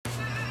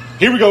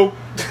Here we go.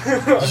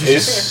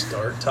 Just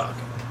start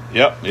talking.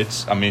 Yep,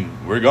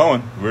 we're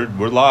going. We're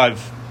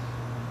live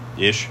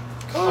ish.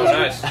 Oh,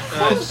 nice.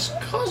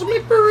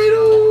 Cosmic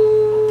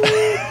burrito.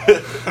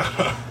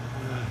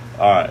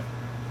 All right.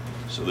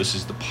 So this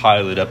is the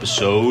pilot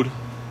episode,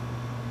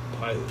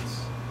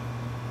 Pilots.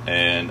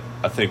 and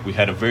I think we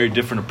had a very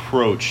different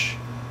approach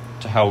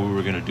to how we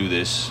were going to do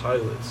this.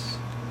 Pilots.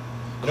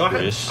 You know, I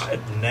Chris. had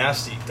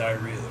nasty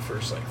diarrhea the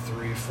first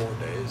 3-4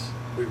 days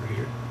we were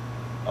here.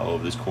 Oh,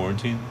 this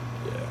quarantine?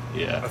 Yeah. I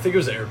Yeah. think it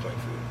was the airplane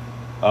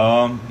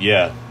food.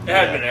 Yeah. It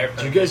had been Did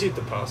airplane. you guys eat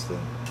the pasta?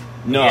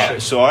 No, Yeah.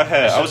 so I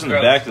That's was in the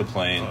gross. back of the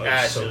plane,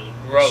 Gosh, So- it was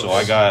gross. so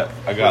I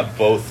got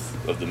both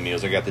of the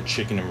meals. I got the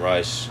chicken and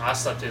rice I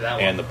slept through that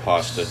one. and the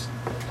pasta.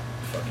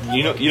 Fucking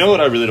You know what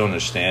I really don't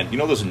understand? You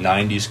know those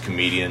 90s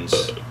comedians,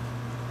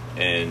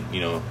 and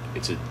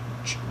it's a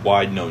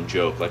wide known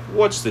joke, like,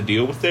 what's the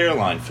deal with the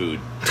airline food?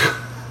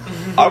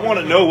 I want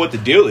to know what the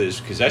deal is,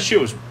 because that shit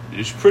was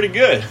pretty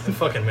good. It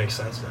fucking makes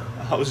sense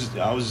now. I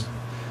was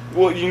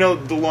well,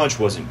 the lunch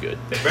wasn't good.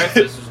 The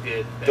breakfast was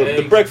good. The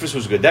eggs, breakfast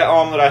was good. That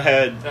omelet I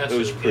had, That it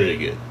was shit was pretty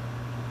good. good.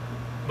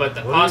 But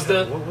the What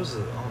pasta, What was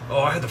it?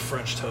 Oh, I had the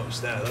French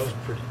toast. That was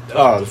pretty.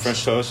 Oh, the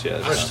French toast, yeah,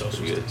 that French sounds toast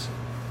was pretty good. decent.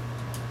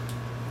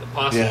 the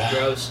pasta Yeah. was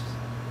gross.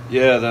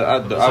 Yeah, I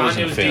Lasagna wasn't a was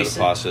fan of the decent.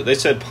 pasta. They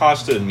said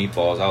pasta and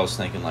meatballs. I was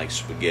thinking like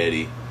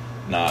spaghetti,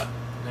 not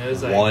It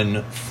was like,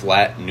 one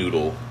flat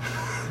noodle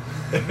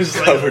It was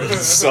like covered in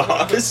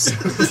sauce.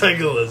 It was like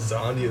a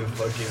lasagna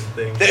fucking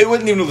thing. It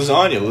wasn't even a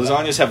lasagna.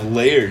 Lasagnas have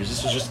layers.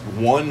 This was just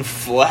one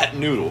flat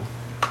noodle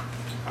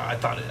I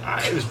thought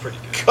it was pretty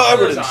good.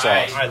 covered It in was sauce.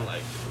 alright. I liked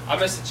it. I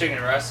missed the chicken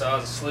and rice, so I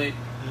was asleep.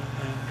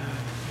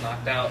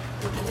 Knocked out.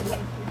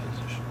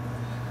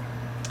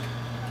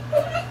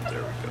 There we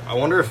go. I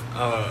wonder if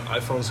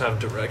iPhones have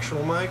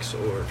directional mics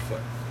or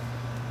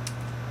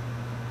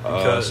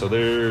because- So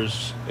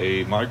there's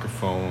a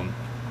microphone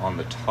on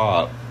the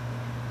top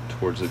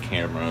towards the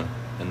camera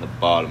and the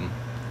bottom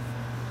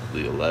of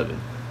the 11.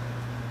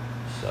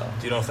 So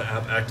do you know if the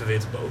app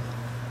activates both?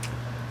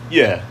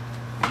 yeah,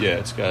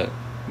 it's got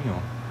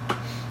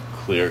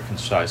clear,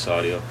 concise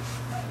audio.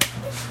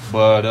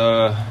 But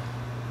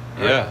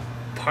yeah.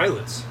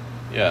 Pilots.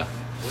 Yeah,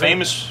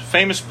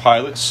 famous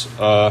pilots.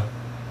 I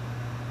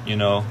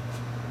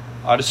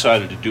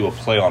decided to do a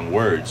play on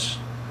words,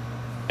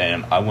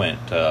 and I went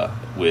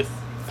with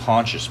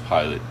Pontius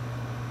Pilate,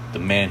 the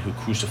man who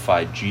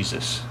crucified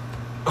Jesus,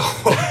 Oh,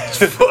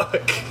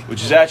 fuck.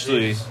 which is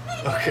actually,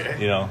 Okay.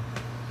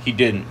 he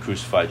didn't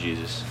crucify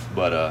Jesus,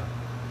 but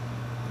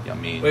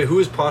Wait, who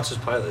is Pontius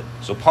Pilate?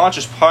 so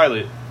Pontius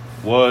Pilate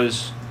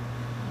was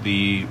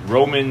the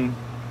Roman.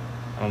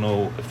 I don't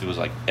know if it was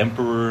like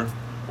emperor.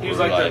 He was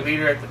or like the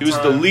leader at the He was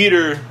time. the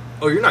leader.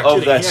 Oh, you're not Of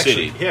kidding. that he actually,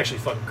 city. He actually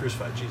fucking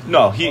crucified Jesus.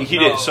 No, he No.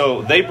 did.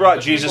 So they brought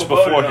The Jesus people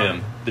before voted on him.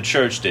 it. The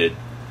church did.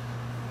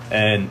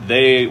 And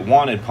they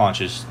wanted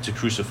Pontius to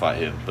crucify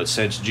him. But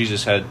since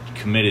Jesus had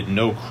committed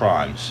no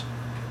crimes,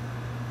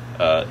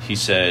 he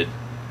said,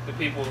 The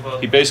people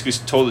voted. he basically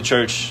told the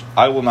church,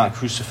 I will not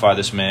crucify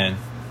this man.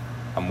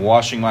 I'm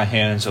washing my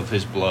hands of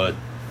his blood.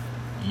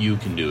 You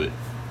can do it.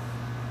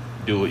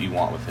 Do what you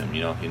want with him,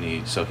 And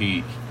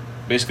he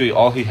basically,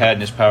 all he had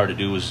in his power to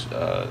do was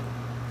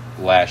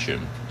lash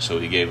him. So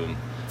he gave him,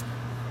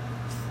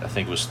 I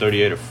think it was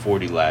 38 or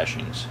 40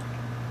 lashings.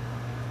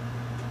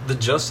 The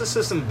justice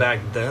system back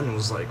then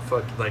was like,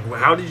 fuck. Like,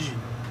 how did you?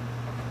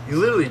 You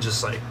literally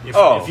just like,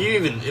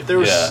 if there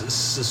was Yeah.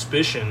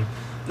 suspicion,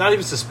 not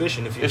even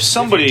suspicion. If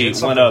somebody did went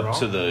something up wrong,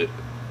 to the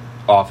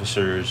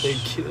officers they'd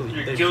kill you.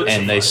 You're They'd guilty.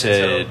 and they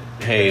said,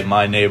 hey,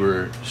 my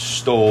neighbor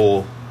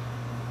stole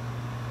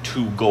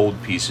 2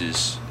 gold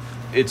pieces,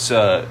 it's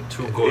guilty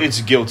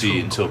 2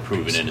 until gold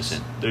proven pieces.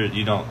 innocent.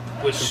 You don't.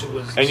 Which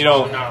was And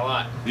not a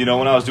lot.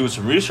 When I was doing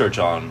some research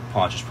on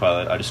Pontius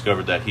Pilate, I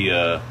discovered that he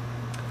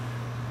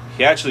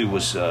actually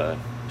was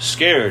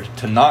scared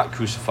to not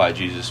crucify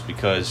Jesus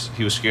because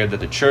he was scared that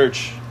the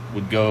church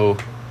would go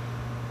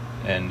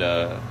and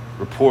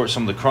report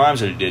some of the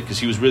crimes that he did, because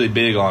he was really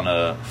big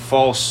on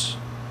false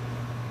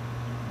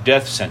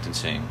death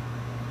sentencing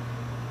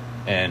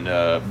and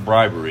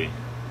bribery.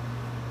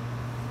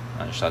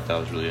 I just thought that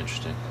was really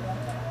interesting.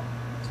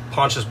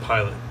 Pontius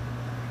Pilate.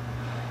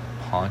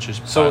 Pontius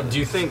Pilate. So do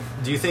you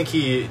think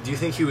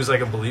he was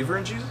like a believer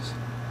in Jesus,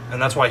 and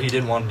that's why he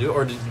didn't want to do it,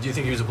 or do you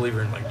think he was a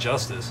believer in like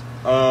justice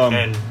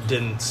and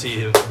didn't see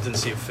it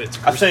fit?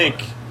 To I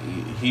think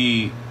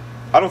him?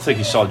 I don't think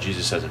he saw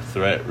Jesus as a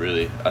threat,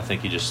 really. I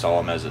think he just saw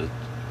him as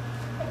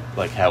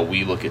like how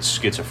we look at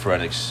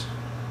schizophrenics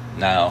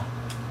now.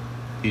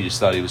 He just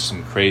thought he was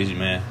some crazy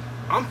man.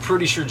 I'm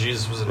pretty sure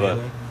Jesus was an But-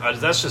 alien.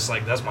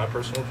 That's my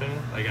personal opinion.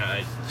 Like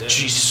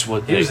Jesus,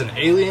 what? he was an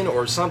alien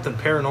or something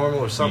paranormal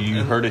or something.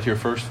 You heard it here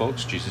first,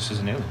 folks. Jesus is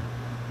an alien.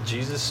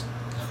 Jesus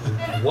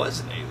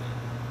was an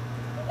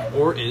alien,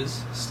 or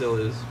still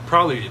is.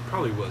 Probably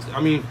was. I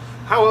mean,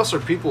 how else are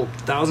people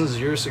thousands of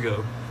years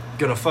ago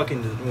gonna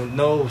fucking, with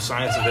no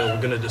science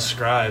available, gonna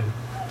describe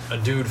a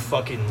dude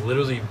fucking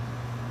literally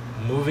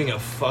moving a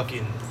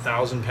fucking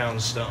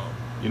 1,000-pound stone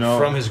You know,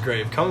 from his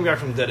grave, coming back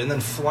from the dead, and then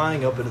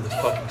flying up into the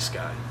fucking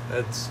sky.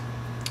 That's...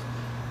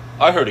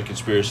 I heard a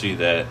conspiracy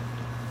that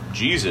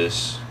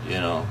Jesus,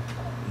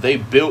 they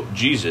built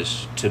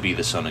Jesus to be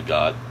the Son of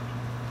God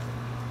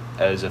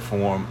as a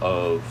form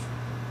of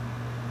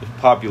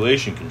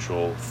population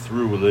control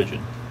through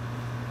religion.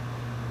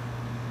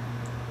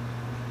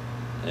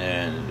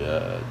 And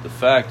the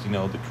fact,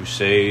 the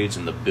Crusades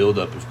and the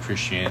buildup of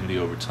Christianity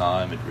over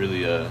time, it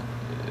really,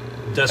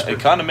 it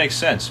kind of makes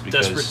sense.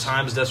 Because desperate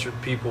times,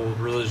 desperate people,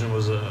 religion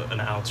was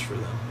an outs for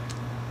them.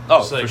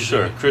 Oh, for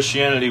sure.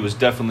 Christianity was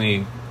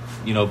definitely,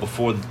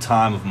 before the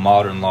time of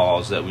modern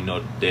laws that we know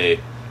today,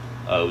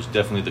 it was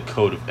definitely the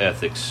code of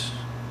ethics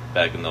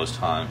back in those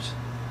times.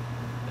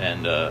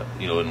 And,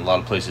 in a lot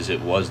of places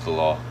it was the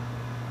law.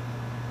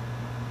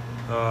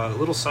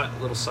 Little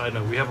side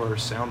note, we have our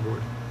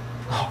soundboard.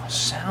 Oh,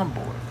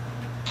 soundboard.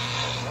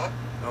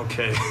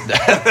 Okay.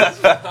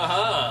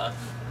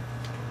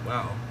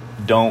 Wow.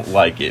 Don't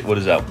like it. What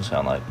does that one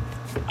sound like?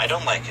 I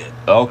don't like it.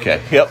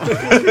 Okay. Yep.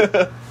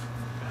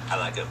 I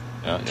like it.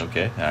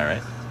 Okay. All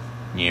right.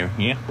 Here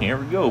we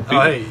go. People.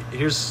 Oh, hey,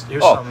 here's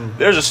something.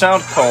 There's a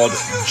sound called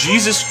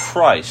Jesus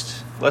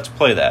Christ. Let's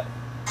play that.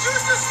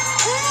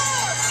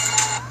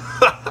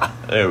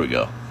 There we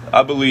go.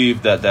 I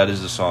believe that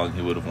is the song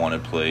he would have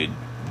wanted played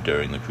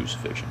during the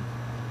crucifixion.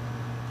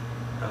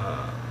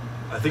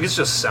 I think it's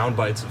just sound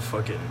bites of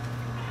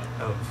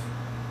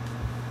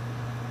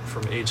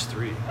from age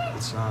 3.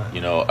 It's not.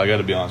 I got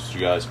to be honest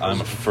with you guys. I'm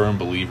a firm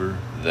believer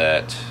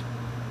that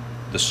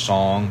the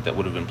song that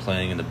would have been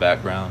playing in the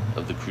background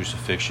of the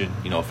crucifixion,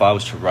 if I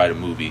was to write a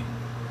movie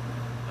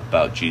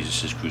about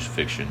Jesus'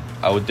 crucifixion,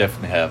 I would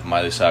definitely have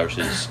Miley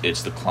Cyrus's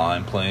 "It's the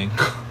Climb" playing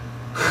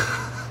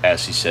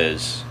as he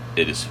says,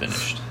 "It is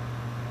finished."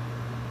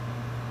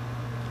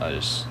 I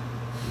just,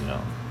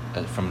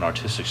 from an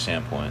artistic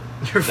standpoint,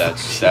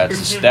 that's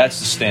the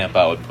stamp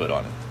I would put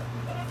on it.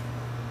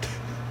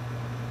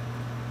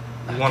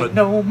 You want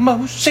no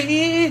more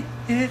see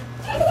it.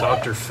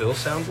 Dr. Phil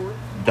soundboard?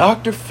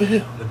 Dr.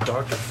 Phil.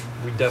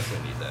 We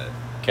definitely need that.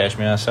 Catch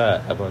Me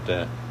Outside. How about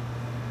that?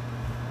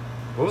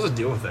 What was the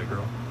deal with that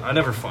girl? I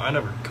never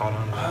caught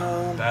on to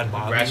that. Bad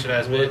Bobby. Ratchet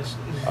ass bitch.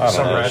 I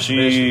don't know.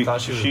 She's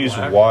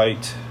black.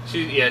 white.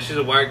 She's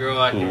a white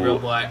girl acting real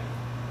black.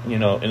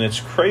 And it's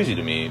crazy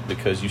to me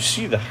because you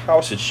see the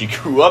house that she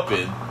grew up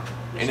in,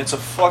 and it's a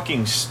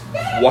fucking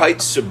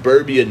white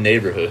suburbia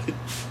neighborhood.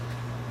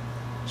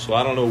 So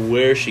I don't know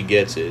where she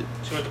gets it.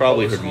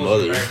 Probably her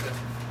mother.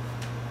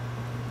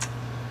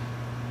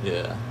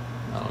 Yeah,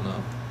 I don't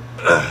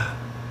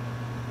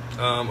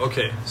know.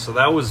 Okay, so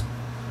that was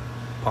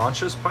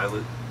Pontius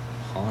Pilate.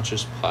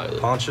 Pontius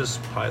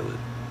Pilate.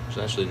 There's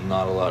actually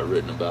not a lot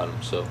written about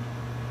him, so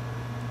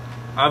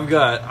I've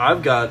got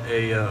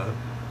a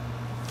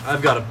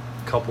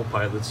couple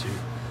pilots here,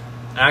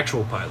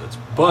 actual pilots,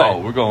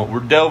 but we're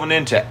delving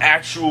into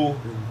actual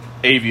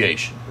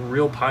aviation,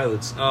 real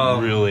pilots,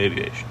 real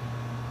aviation,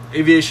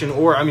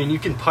 or you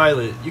can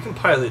pilot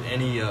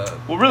any.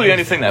 Really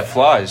anything that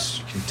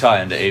flies can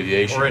tie into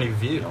aviation, or any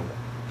vehicle.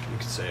 You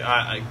could say.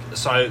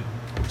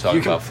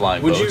 Talking about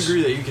flying would boats. you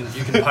agree that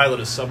you can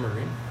pilot a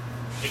submarine?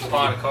 You can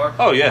pilot a car?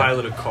 Oh yeah.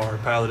 Pilot a car,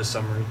 pilot a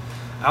submarine.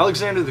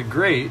 Alexander the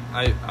Great,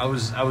 I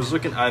was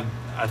looking, I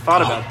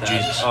thought about that.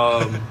 Jesus.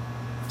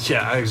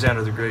 Yeah,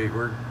 Alexander the Great,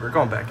 we're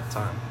going back in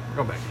time. We're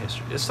going back in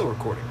history. It's still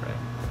recording, right?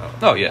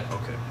 Oh yeah.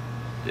 Okay.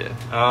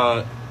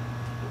 Yeah.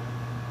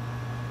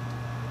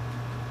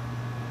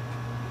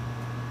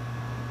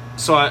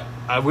 So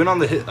I went on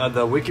the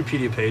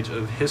Wikipedia page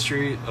of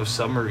history of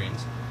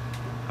submarines,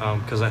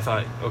 because I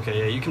thought, okay,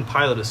 yeah, you can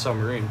pilot a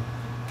submarine,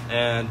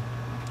 and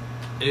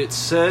it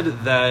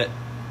said that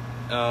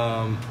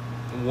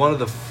one of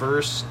the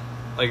first,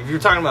 if you're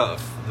talking about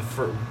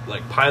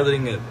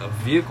piloting a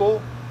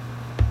vehicle,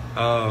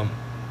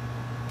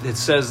 it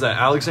says that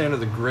Alexander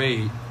the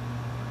Great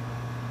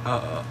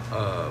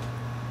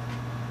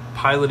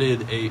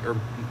piloted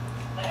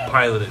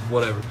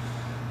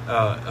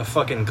a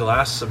fucking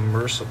glass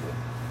submersible.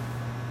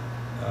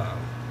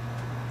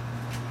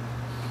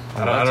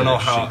 I don't know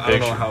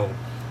how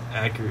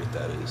accurate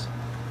that is.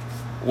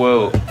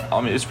 Well,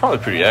 it's probably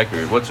pretty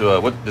accurate. What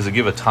does it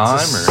give a time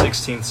it's or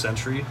 16th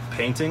century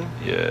painting?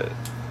 Yeah,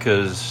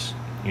 because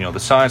the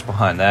science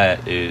behind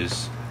that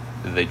is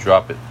they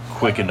drop it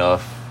quick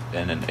enough,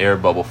 and an air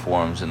bubble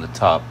forms in the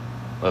top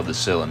of the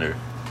cylinder.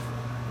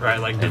 Right,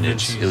 like Da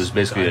Vinci's it was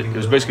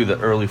basically the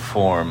early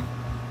form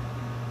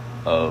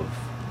of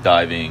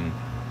diving,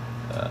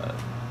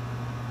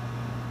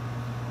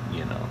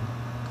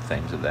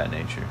 things of that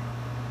nature.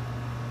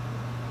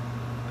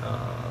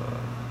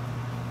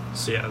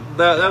 So yeah,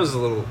 that was a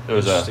little. There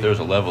was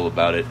a level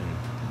about it in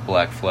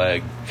Black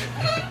Flag,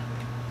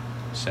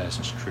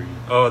 Assassin's Creed.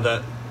 Oh,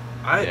 that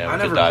I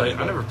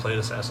never played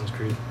Assassin's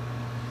Creed.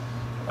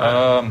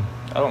 I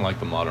don't like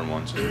the modern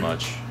ones as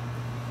much.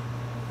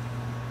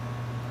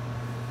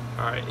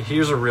 All right,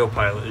 here's a real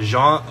pilot,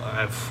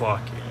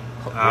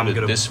 Where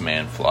did this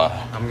man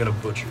fly? I'm gonna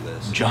butcher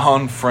this.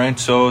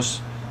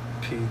 Jean-François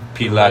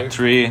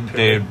Pilatre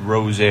de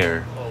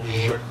Rozier. Oh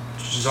Lord.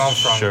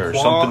 Jean-Francois Sure,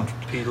 something.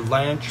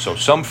 Pilanch. So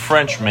some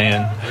French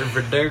man.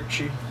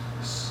 Arrivederci.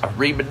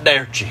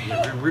 Arrivederci.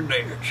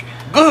 Arrivederci.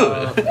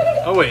 Good.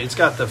 Oh wait, it's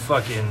got the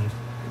fucking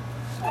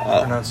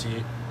Oh,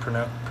 pronunciation.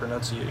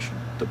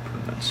 the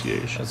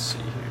pronunciation. Let's see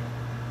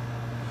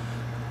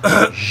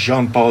here.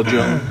 Jean-Paul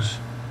Jones.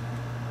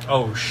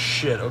 Oh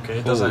shit. Okay,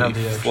 it doesn't Holy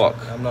have the actual.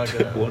 fuck. I'm not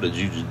gonna. What did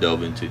you just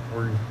delve into?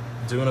 We're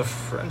doing a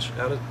French.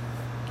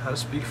 How to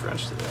speak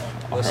French today?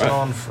 Lesson right.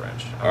 on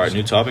French. All right,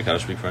 new topic. How to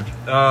speak French.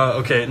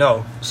 Okay,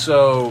 no.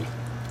 So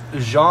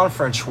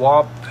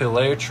Jean-Francois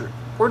Pilanch.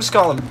 We're just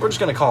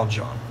gonna call him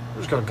John.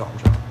 We're just gonna call him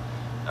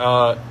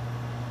John.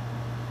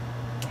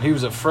 He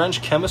was a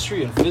French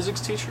chemistry and physics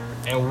teacher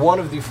and one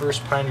of the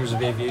first pioneers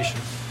of aviation.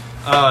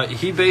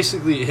 He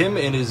basically, him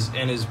and his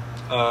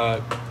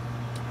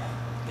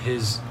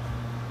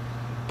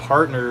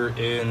partner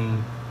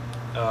in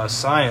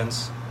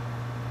science,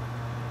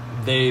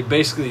 they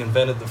basically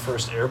invented the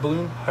first air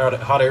balloon,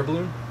 hot air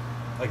balloon,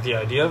 like the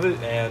idea of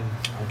it, and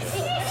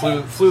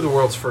flew the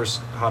world's first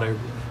hot air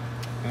balloon.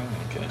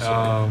 Oh, okay.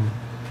 So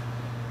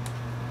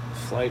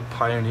Flight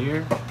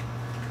pioneer.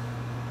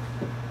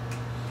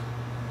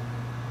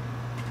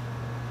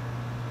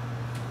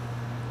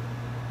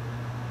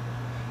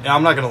 Yeah,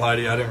 I'm not gonna lie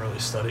to you. I didn't really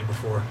study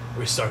before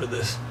we started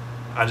this.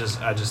 I just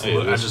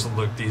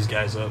looked these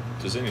guys up.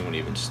 does anyone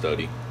even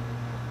study?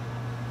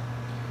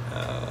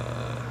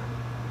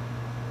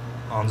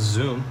 On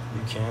Zoom,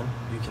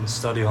 you can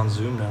study on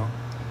Zoom now.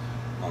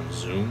 On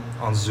Zoom?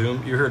 On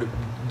Zoom, you heard?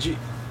 Did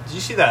you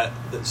see that?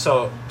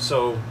 So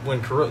when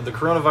the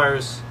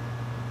coronavirus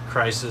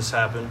crisis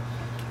happened,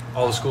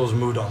 all the schools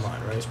moved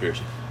online, right?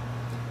 Conspiracy.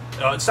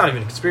 It's not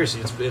even a conspiracy.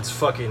 It's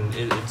fucking.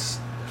 It's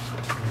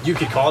you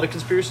could call it a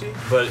conspiracy,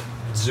 but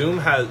Zoom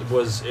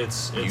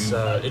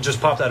it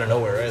just popped out of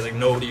nowhere, right? Like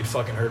nobody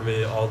fucking heard of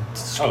it. All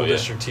school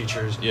district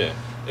teachers. Yeah.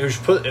 It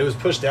was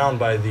pushed down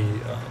by the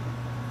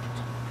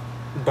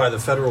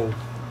federal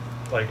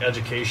like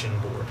education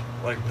board,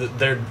 like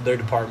their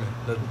department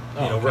that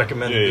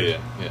recommended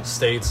Yeah.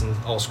 states and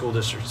all school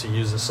districts to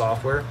use the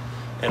software,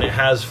 and it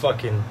has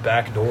fucking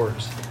back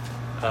doors,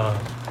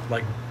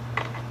 like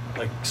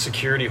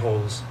security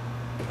holes,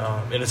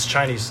 and it's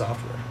Chinese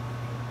software.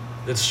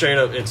 It's straight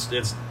up.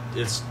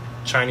 It's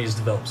Chinese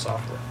developed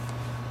software.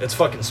 It's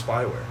fucking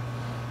spyware.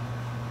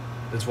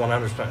 It's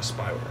 100%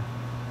 spyware.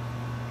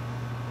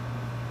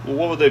 Well,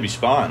 what would they be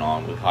spying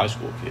on with high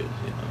school kids?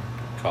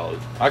 College.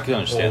 I can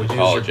understand Well,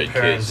 college use age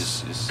your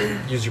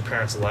kids. Use your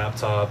parents'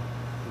 laptop.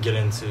 Get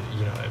into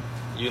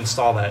you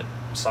install that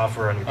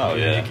software on your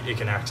computer. yeah. It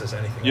can access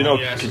anything.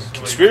 Yeah, it's just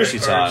conspiracy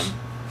credit cards. time.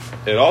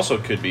 It also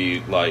could be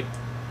like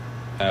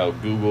how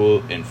Google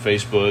and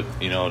Facebook,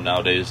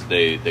 nowadays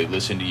they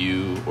listen to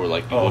you, or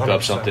like you look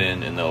up 100%.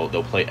 something and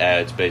they'll play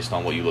ads based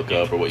on what you look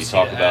up or what you See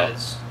talk the about.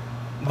 ads.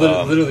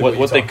 Literally,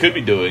 what they you could talk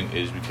be doing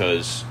is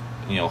because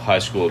high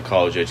school and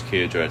college age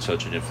kids are at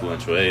such an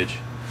influential age,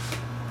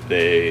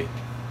 they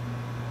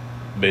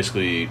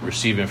basically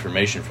receive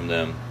information from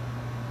them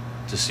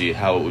to see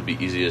how it would be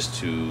easiest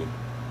to,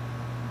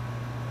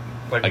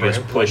 like I guess,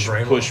 push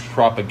brainwash.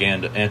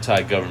 propaganda,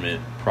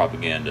 anti-government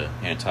propaganda,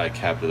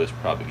 anti-capitalist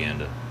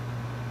propaganda,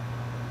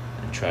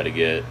 and try to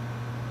get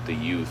the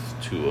youth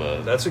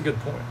to That's a good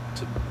point.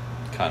 to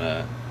kind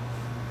of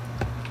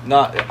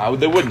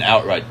they wouldn't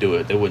outright do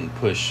it. They wouldn't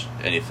push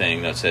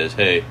anything that says,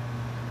 "Hey,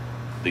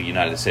 the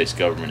United States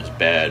government is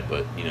bad,"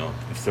 but you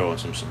throw in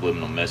some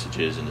subliminal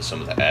messages into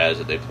some of the ads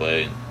that they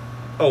play, and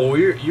Oh, well,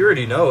 you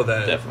already know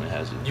that. definitely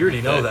has it. You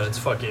already know that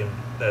it's like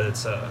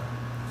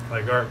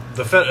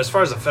as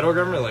far as the federal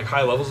government, like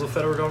high levels of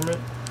federal government,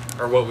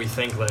 are what we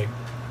think, like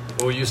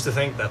what we used to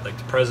think, that like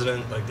the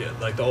president, like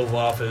the Oval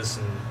Office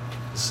and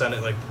the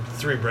Senate, like the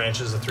three main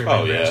branches,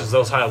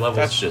 those high levels.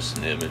 That's just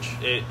an image.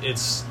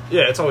 It's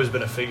always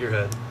been a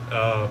figurehead,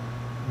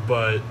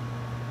 but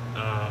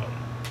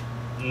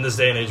in this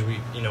day and age,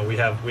 we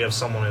have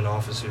someone in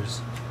office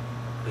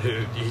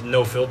who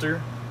no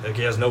filter, like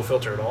he has no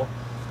filter at all,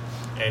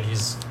 and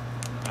he's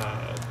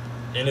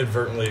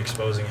inadvertently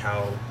exposing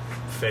how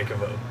fake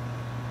of a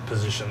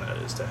position that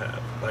is to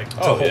have, like to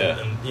hold,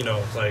 and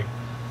like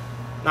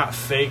not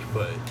fake,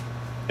 but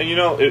And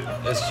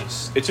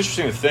it's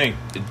interesting to think,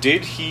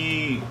 did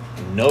he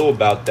know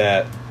about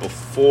that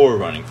before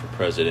running for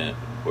president,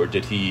 or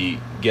did he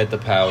get the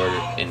power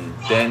and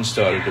then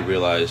started to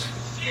realize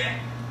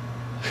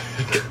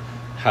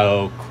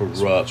how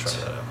corrupt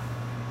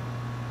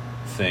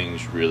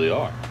things really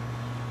are?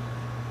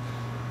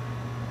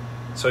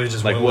 So he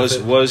just Like, went with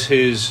it. was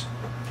his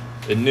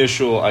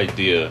initial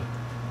idea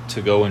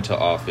to go into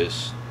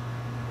office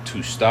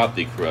to stop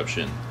the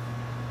corruption,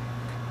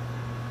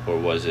 or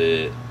was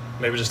it?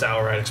 Maybe just to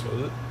outright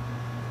expose it.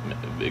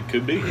 It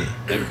could be.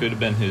 That could have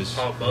been his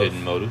Oh, both.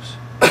 hidden motives.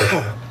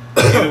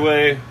 Either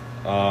way,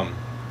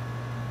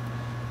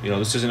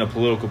 this isn't a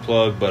political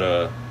plug, but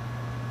I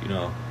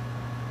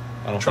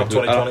don't Trump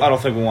think 2020. I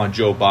don't think we want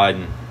Joe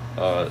Biden,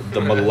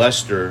 the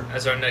molester.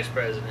 As our next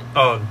president.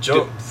 Oh,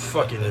 Joe,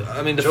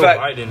 I mean, the Joe fact-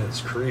 Biden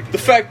is creepy. The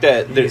fact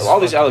that He's there's all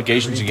these fucking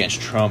allegations creepy.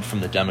 against Trump from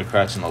the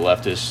Democrats and the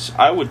leftists,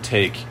 I would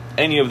take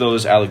any of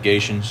those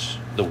allegations,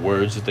 the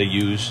words that they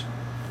use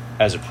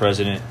as a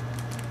president,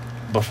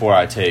 before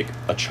I take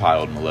a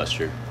child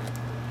molester.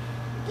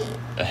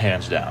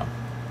 Hands down.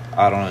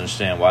 I don't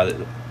understand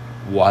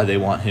why they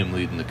want him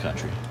leading the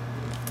country.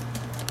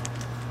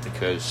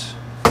 Because,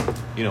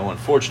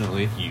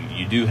 unfortunately,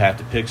 you do have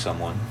to pick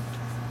someone.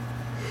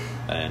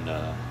 And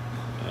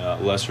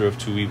lesser of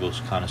two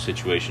evils kind of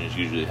situation is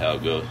usually how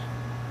it goes.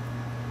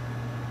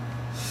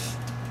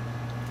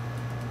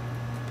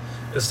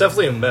 It's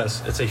definitely a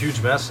mess. It's a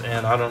huge mess,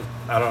 and I don't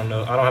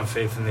know. I don't have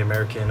faith in the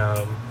American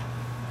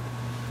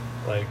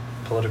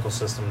political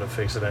system to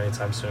fix it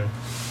anytime soon.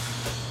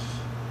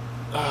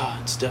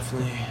 It's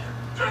definitely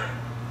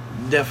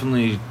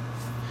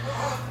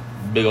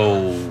big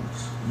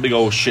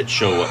old shit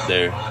show up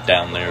there,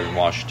 down there in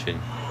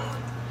Washington.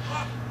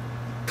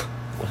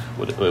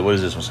 What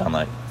does this one sound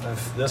like?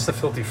 This is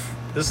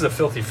the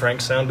Filthy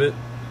Frank sound bit.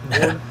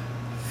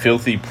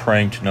 Filthy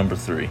pranked number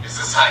 3. Is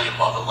this how your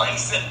mother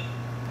likes it?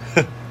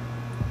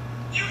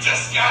 You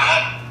just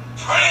got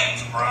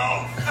pranked,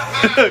 bro.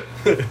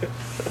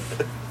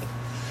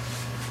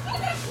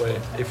 Wait,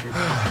 if you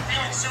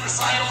Feeling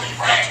suicidally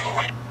pranked to the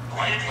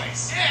right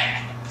place.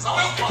 Yeah, so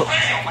I'll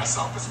prepare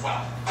myself as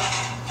well.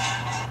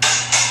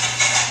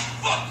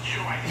 Fuck you,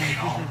 I hate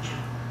all of you.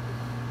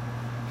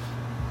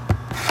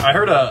 I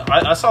heard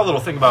I saw a little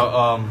thing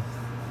about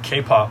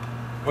K-pop.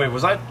 Wait,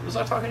 was I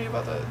talking to you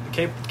about that?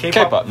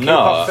 K-pop? No,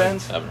 K-pop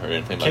fans. I haven't heard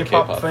anything about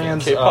K-pop K-pop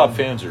fans. K-pop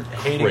fans are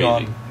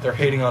crazy. They're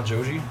hating on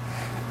Joji.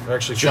 They're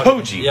actually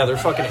Joji? Yeah, they're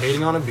fucking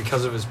hating on him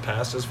because of his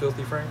past as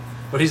Filthy Frank.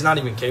 But he's not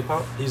even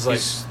K-pop. He's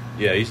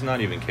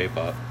not even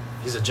K-pop.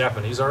 He's a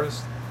Japanese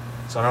artist.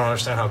 So I don't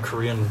understand how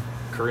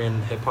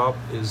Korean hip hop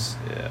is.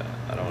 Yeah,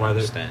 I don't why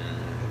understand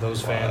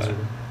those fans are.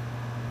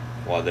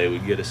 Why they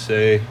would get a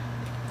say.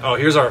 Oh,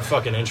 here's our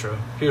fucking intro.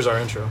 Here's our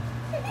intro.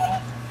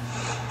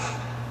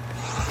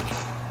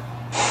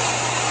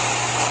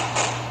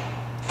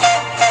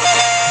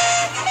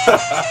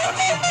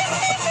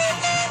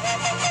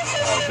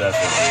 Oh,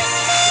 definitely.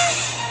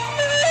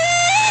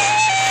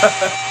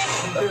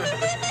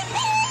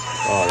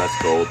 Oh, that's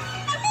gold.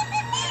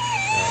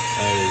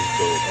 That is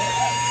gold.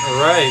 All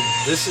right,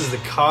 this is the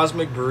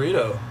Cosmic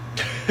Burrito.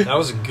 That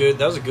was a good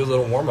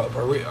little warm up.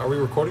 Are we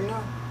recording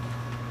now?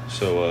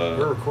 So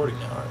We're recording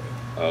now, aren't we?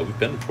 we've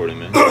been recording,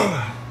 man.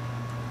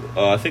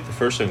 I think the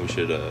first thing we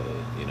should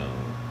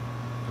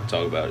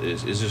talk about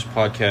is this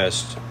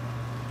podcast.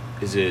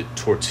 Is it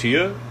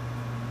tortilla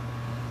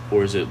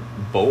or is it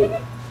bowl?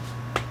 Well,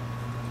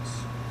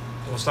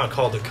 it's not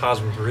called the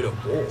Cosmic Burrito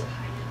Bowl.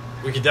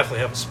 We could definitely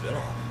have a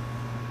spin-off.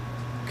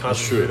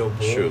 Cosmic Burrito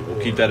Bowl. Sure.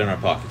 We'll keep that in our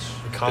pockets.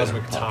 The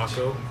Cosmic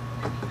Taco.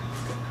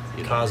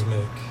 You know.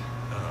 Cosmic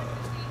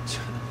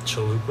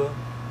Chalupa.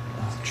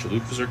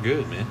 Chalupas are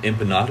good, man.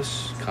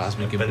 Empanadas.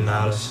 Cosmic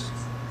empanadas.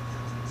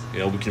 We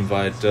can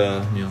invite,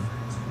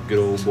 good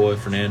old boy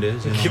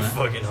Fernandez in on Keep that.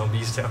 fucking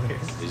Humvees down here.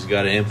 He's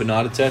got an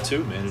empanada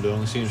tattoo, man. It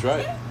only seems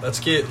right.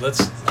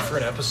 For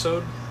an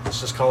episode, let's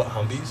just call it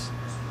Humvees.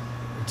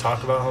 We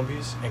talk about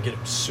Humvees and get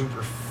him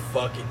super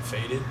fucking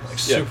faded,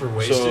 super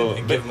wasted,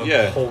 and give him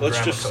a whole let's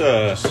gram just,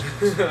 of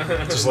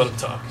Coke. Just let him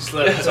talk. Just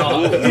let it talk.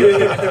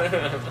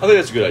 I think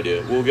that's a good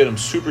idea. We'll get him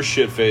super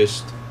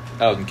shit-faced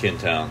out in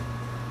Kintown,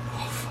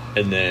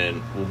 and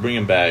then we'll bring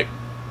him back,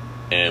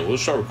 and we'll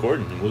start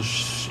recording, and we'll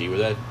see where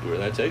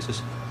that takes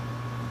us.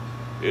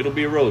 It'll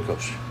be a roller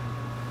coaster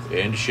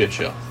and a shit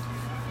show.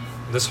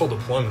 This whole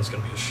deployment's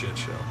gonna be a shit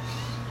show.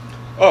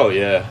 Oh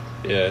yeah,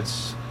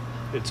 it's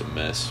a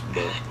mess,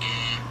 but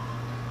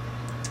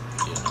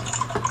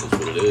that's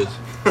what it is.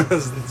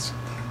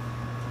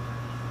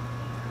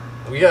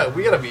 We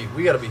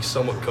gotta be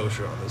somewhat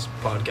kosher on this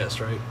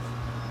podcast, right?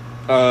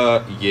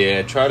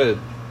 Yeah. Try to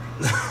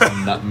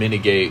not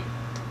mitigate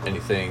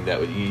anything that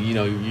would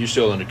you're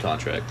still under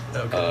contract.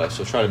 Okay.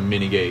 So try to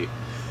mitigate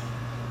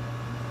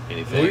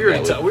anything. We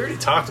already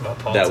talked about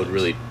politics. that would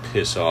really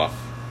piss off.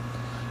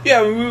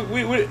 Yeah,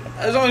 we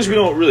as long as we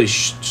don't really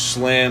shit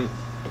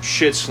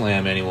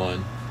slam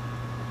anyone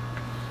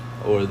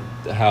or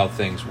how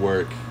things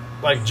work.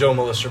 Like Joe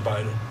Molester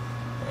Biden.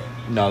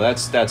 No,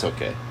 that's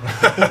okay.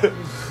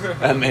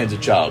 That man's a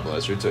child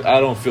molester. I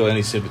don't feel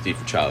any sympathy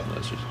for child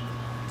molesters.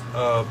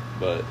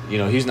 But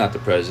he's not the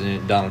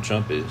president. Donald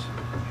Trump is.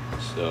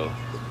 So,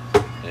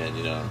 and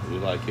we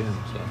like him.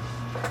 So,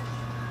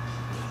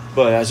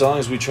 but as long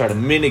as we try to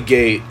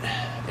mitigate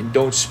and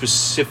don't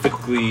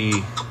specifically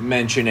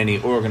mention any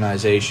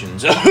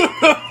organizations,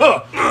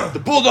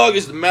 the bulldog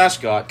is the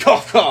mascot.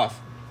 Cough,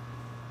 cough.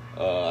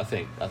 I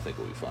think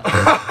we'll be fine.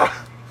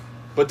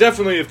 But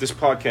definitely, if this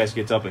podcast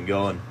gets up and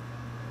going,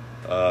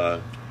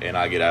 and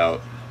I get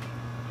out,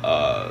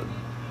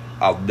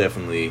 I'll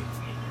definitely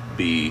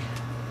be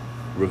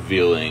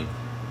revealing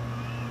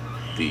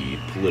the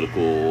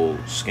political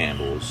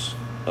scandals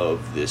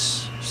of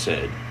this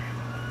said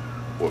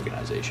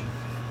organization.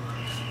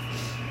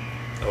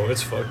 Oh,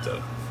 it's fucked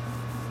up.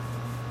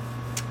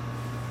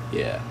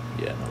 Yeah,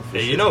 no.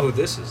 Hey, you know who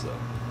this is, though?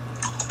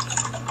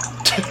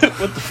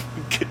 What the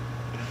fuck?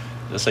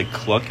 That's like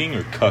clucking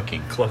or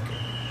cucking? Clucking.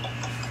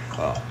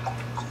 Oh.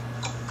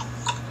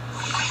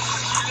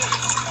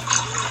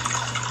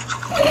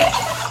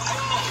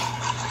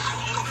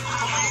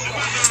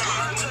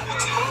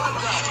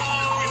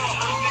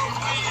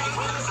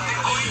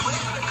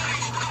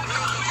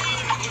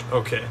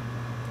 Okay.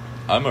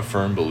 I'm a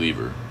firm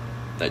believer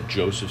that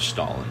Joseph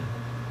Stalin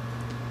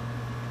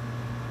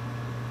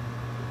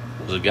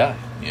was a guy.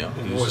 You know,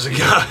 he Was a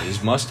guy.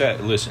 His mustache.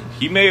 Listen,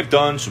 he may have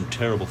done some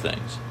terrible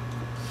things,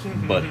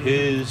 but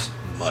his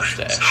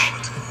mustache.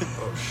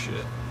 Oh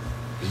shit.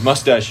 His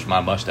mustache is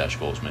my mustache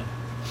goals, man.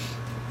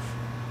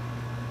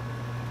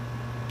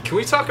 Can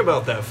we talk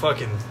about that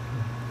fucking?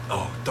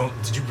 Oh,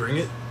 did you bring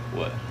it?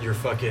 What? Your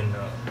fucking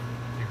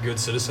your Good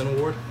Citizen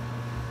Award.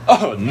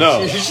 Oh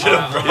no! You should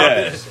have brought Yeah.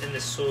 it. In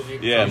the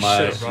Soviet. Yeah, You my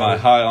should've brought my it.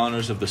 high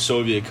honors of the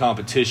Soviet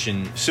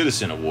Competition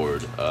Citizen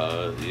Award.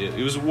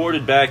 It was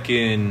awarded back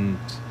in,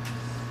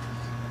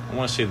 I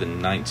want to say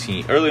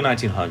early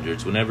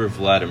 1900s, whenever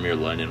Vladimir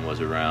Lenin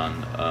was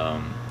around.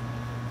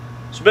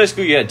 So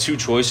basically, you had two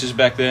choices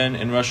back then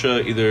in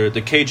Russia: either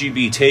the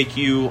KGB take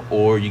you,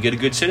 or you get a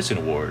Good Citizen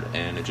Award.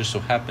 And it just so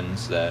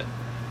happens that,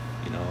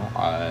 you know,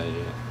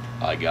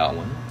 I got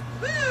one.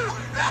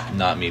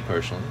 Not me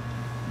personally,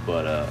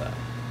 but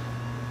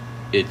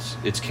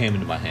it's came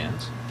into my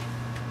hands,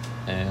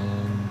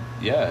 and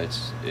yeah,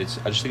 it's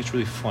I just think it's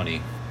really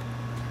funny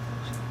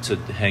to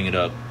hang it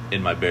up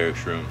in my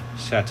barracks room.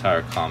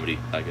 Satire comedy,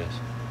 I guess.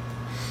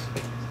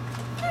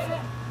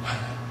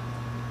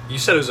 You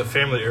said it was a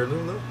family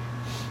heirloom,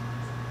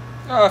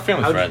 though.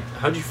 Family friend.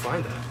 How'd you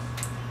find that?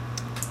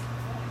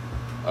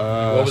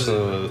 What was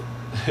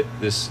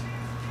this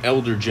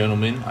elder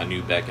gentleman I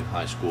knew back in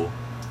high school.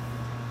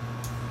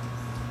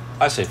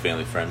 I say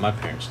family friend. My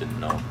parents didn't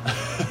know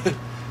him.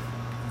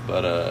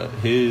 But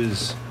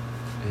his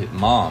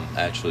mom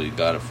actually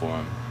got it for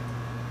him.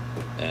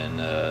 And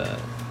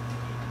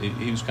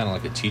he was kind of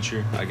like a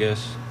teacher, I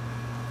guess.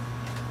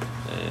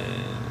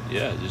 And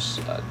yeah,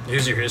 He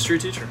was your history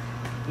teacher?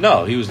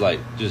 no, he was like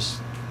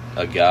just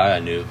a guy I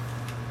knew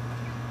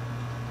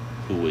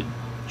who would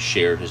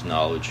share his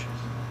knowledge.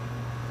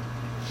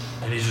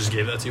 And he just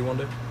gave that to you one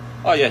day?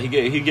 Oh yeah, he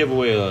gave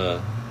away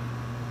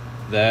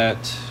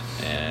that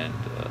and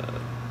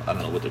I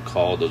don't know what they're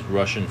called, those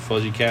Russian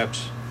fuzzy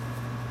caps.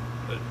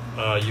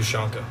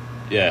 Ushanka.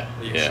 Yeah,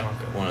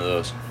 Yushanka. one of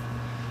those,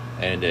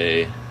 and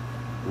a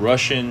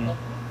Russian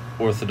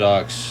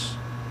Orthodox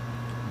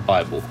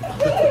Bible.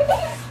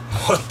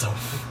 What the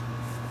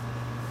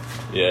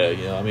Yeah,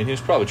 you know, I mean, he was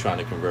probably trying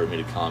to convert me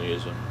to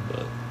communism,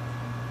 but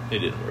it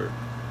didn't work.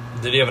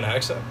 Did he have an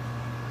accent?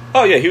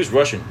 Oh yeah, he was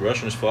Russian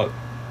as fuck.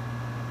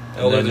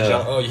 Elder then,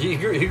 John. Oh, he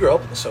grew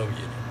up in the Soviet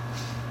Union.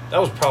 That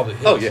was probably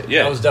his. Oh,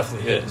 yeah. That was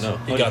definitely Yeah, his. no,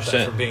 He got that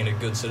 100%. for being a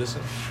good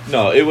citizen.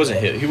 No, it wasn't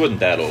him. He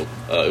wasn't that old.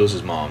 It was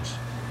his mom's.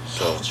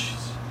 So Oh,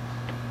 jeez.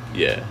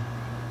 yeah.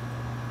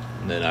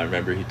 And then I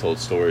remember he told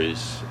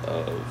stories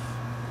of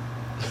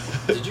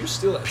Did you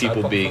steal that? people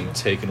Tide Pod being from him?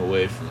 taken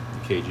away from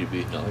the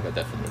KGB. No, I got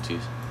that from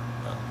Ortiz.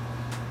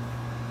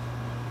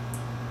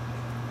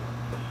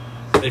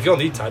 If y'all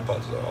need Tide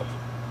Pods, though,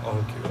 I'll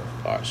hook you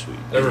up. All right, sweet.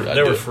 They were I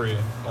they were do- free.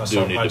 I do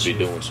saw need my to be chief.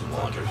 doing some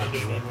laundry. I do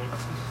need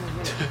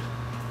one.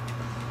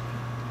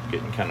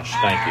 Getting kind of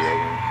stanky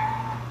over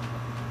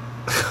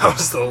here. That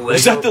was the Lego.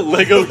 Is that the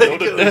Lego Lego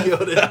Yoda?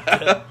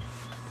 Yoda.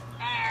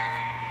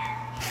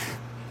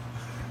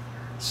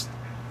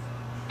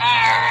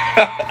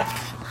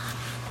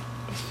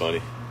 That's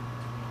funny.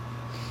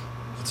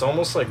 It's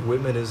almost like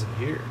Whitman isn't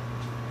here.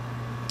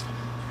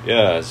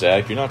 Yeah,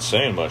 Zach, you're not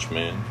saying much,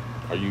 man.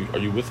 Are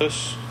you with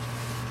us?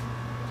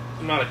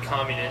 I'm not a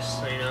communist,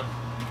 so you know.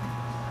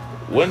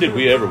 When did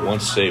we ever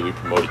once say we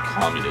promoted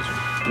communism?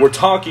 We're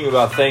talking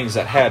about things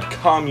that had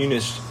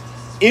communist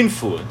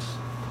influence.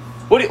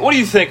 What do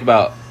you think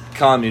about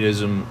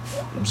communism,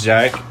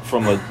 Zach,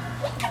 from a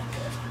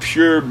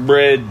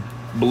purebred,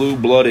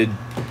 blue-blooded,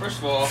 First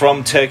of all,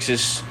 from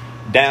Texas,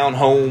 down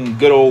home,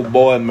 good old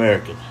boy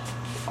American?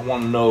 I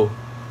want to know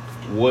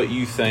what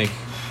you think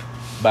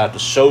about the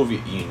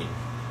Soviet Union.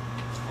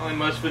 only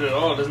much of it at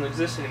all doesn't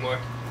exist anymore.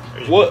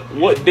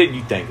 What did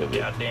you think of it?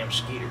 Goddamn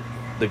Skeeter.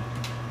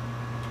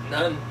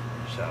 None.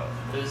 So,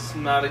 It's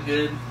not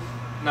good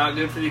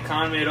for the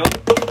economy at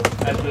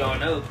all, as we all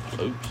know.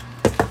 Oops.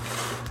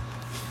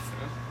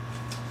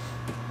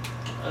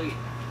 Oh, yeah.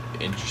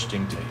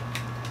 Interesting take.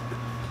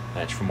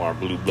 That's from our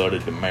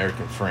blue-blooded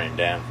American friend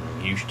down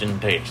from Houston,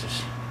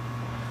 Texas.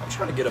 I'm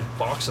trying to get a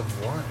box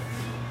of wine.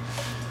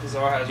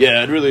 Czar has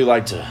Yeah, I'd really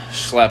like to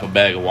slap a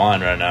bag of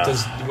wine right now.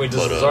 Does But,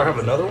 Czar have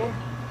another one?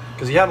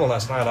 Because he had one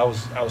last night. I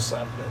was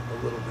slapping it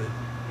a little bit.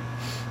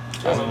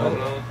 I don't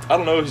know. I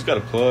don't know. He's got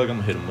a plug. I'm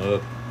gonna hit him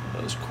up.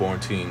 This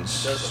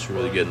quarantine's Does a just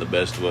really plug. getting the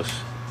best of us.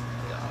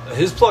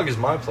 His plug is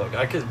my plug.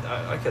 I could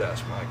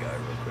ask my guy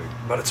real quick,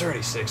 but it's already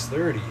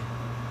 6:30.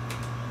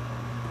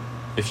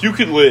 If you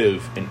could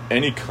live in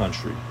any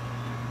country,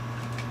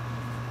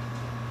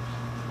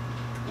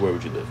 where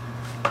would you live?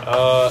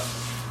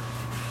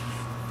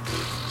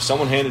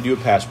 Someone handed you a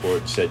passport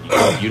and said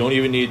you don't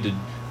even need to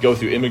go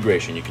through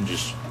immigration. You can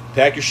just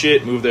pack your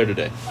shit, move there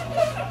today.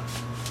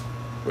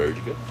 Where would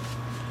you go?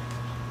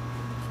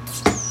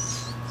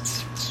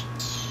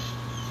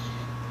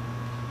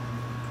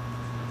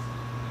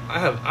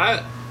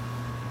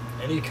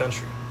 Any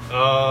country.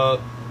 I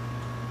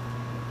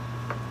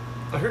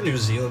heard New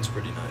Zealand's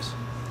pretty nice.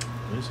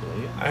 New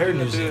Zealand, yeah. I heard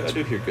New I Zealand.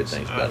 do hear good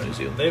things I about don't New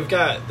know. Zealand.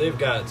 They've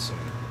got some.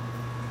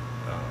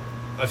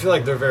 I feel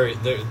like their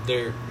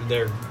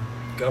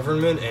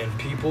government and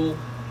people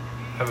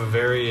have a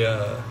very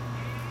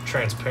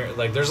transparent.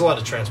 Like, there's a lot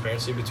of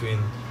transparency between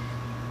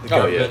the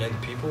government and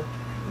the people.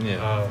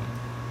 Yeah.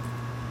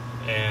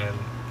 And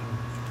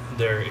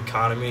their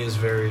economy is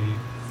very,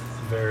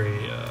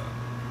 very.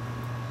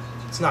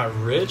 It's not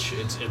rich.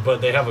 But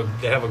they have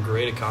a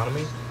great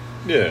economy.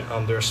 Yeah.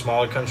 They're a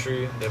smaller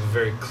country. They have a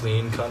very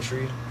clean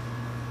country.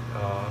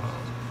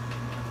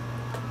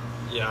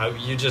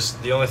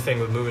 The only thing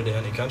with moving to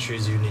any country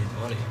is you need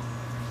money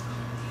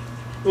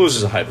Well, this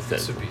is a to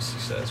hypothetical. be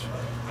successful.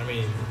 I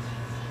mean,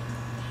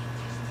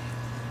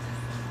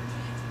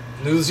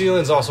 New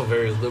Zealand's also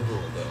very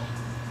liberal, though.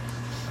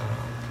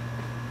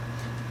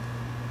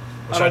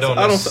 Which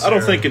I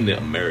don't think in the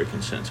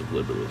American sense of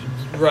liberalism.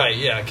 Right,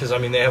 yeah, because, I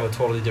mean, they have a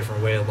totally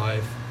different way of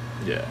life,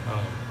 Yeah.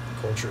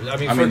 culture.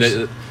 They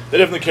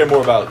definitely care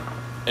more about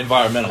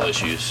environmental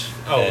issues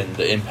Oh. and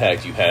the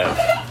impact you have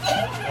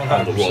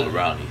on the world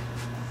around you.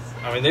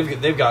 I mean,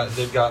 they've got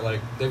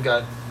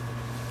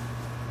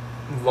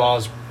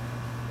laws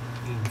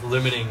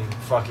limiting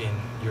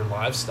fucking your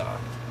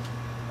livestock,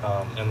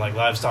 and like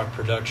livestock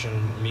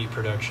production, meat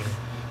production,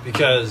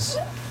 because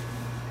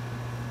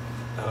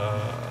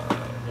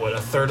a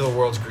third of the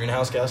world's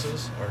greenhouse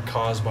gases are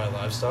caused by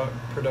livestock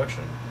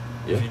production.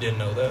 Yeah. If you didn't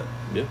know that.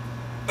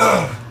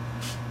 Yeah.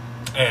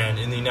 And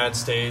in the United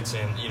States,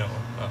 and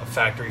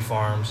factory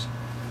farms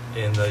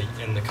in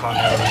the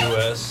continental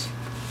U.S.,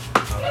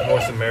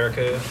 North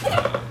America,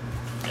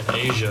 and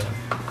Asia,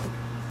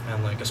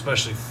 and like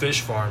especially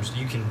fish farms,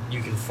 you can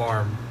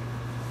farm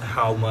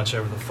how much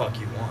ever the fuck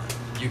you want.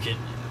 You can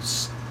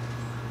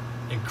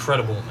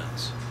incredible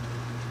amounts.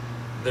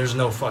 There's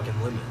no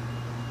fucking limit.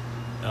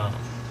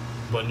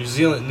 But New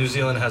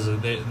Zealand has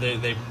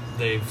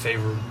they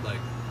favor like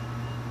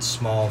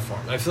small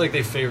farm. I feel like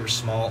they favor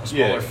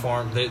smaller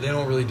farm. They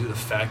don't really do the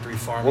factory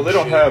farm. Well, they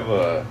don't have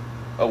a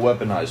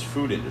weaponized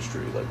food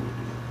industry like we do.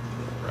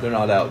 Right. They're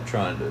not out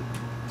trying to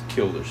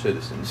kill their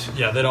citizens.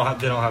 Yeah, they don't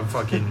have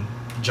fucking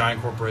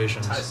giant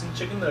corporations. Tyson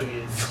chicken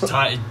nuggets.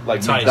 Like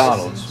Tyson.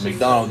 McDonald's.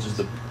 McDonald's is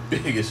the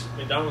biggest.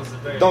 McDonald's is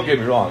very. Don't get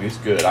me wrong, it's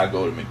good. I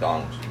go to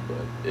McDonald's,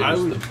 but I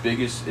it's would- the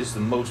biggest. It's the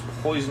most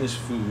poisonous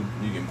food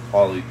you can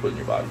probably put in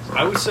your body.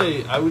 I would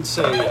say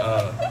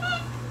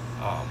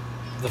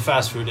the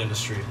fast food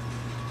industry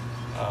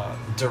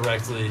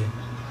directly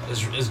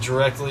is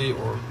directly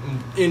or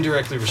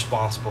indirectly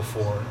responsible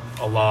for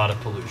a lot of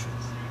pollution.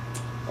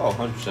 Oh,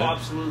 100%.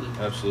 Absolutely.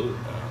 Absolutely.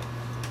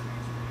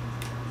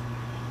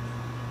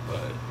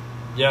 But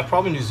yeah,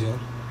 probably New Zealand.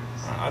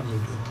 I'd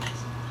move to.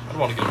 I'd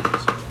want to go to New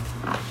Zealand.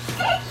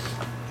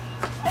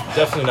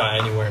 Definitely not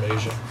anywhere in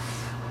Asia.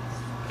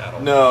 At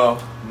all.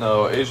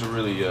 No, Asia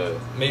really.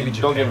 Maybe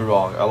Don't get Japan. me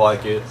wrong. I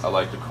like it. I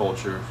like the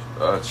culture.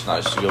 It's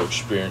nice to go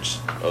experience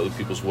other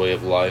people's way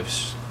of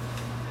lives.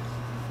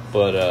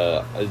 But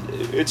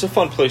it's a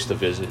fun place to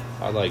visit.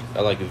 I like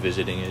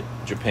visiting it.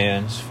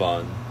 Japan's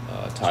fun.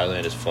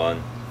 Thailand is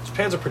fun.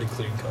 Japan's a pretty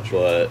clean country.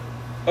 But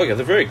they're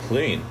very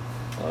clean.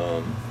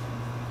 I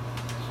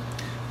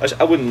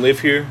wouldn't live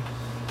here.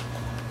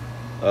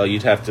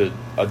 You'd have to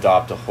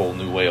adopt a whole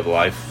new way of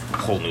life, a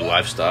whole new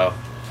lifestyle.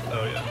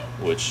 Oh yeah.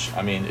 Which,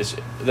 I mean,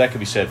 that could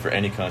be said for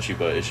any country,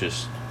 but it's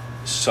just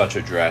such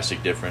a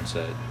drastic difference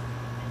that,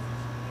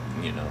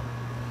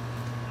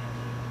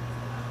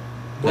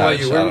 What about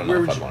you? I don't know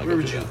Where if would I'd you? wanna Where go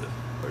would through you that. live?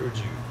 Where would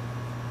you?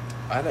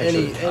 I'd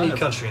Any actually-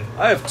 country in the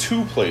world. I have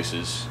two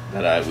places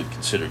that I would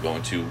consider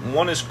going to.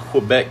 One is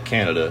Quebec,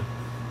 Canada,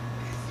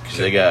 because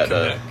they got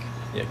Quebec.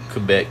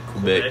 Quebec.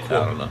 Quebec. I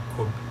don't know.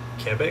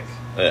 Quebec.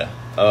 Yeah,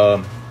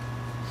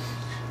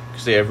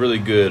 because they have really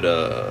good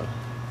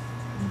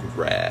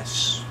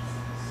grass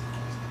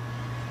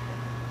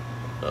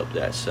up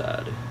that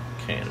side of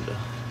Canada.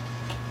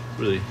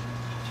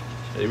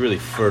 They really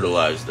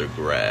fertilize their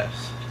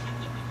grass.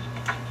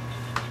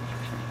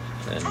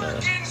 And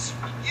Perkins,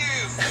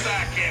 you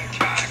fucking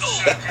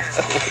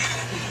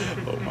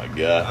cocksucker. oh my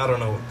god. I don't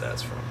know what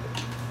that's from.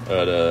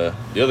 But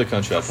the other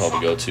country I'd probably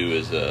go to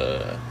is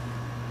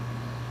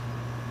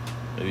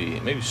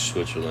maybe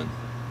Switzerland.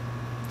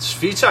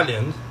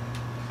 Switzerland.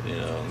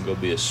 Go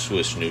be a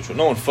Swiss neutral.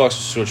 No one fucks with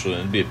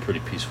Switzerland. It'd be a pretty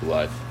peaceful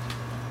life.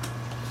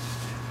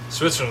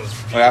 Switzerland's.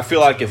 Like, I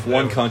feel like if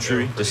one They're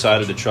country pretty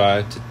decided to peaceful.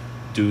 try to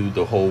do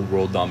the whole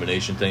world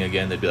domination thing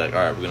again, they'd be like, all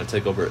right, we're going to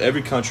take over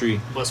every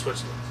country, But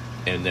Switzerland.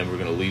 and then we're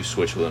going to leave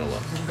Switzerland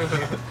alone.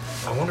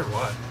 I wonder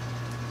why.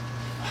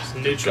 It's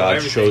neutral. God's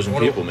everything. chosen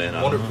people, man.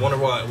 I don't know.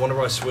 Wonder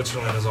why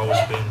Switzerland has always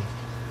been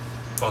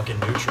fucking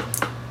neutral.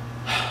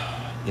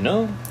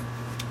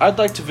 I'd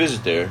like to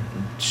visit there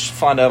and just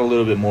find out a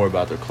little bit more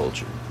about their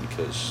culture,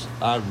 because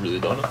I really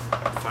don't know.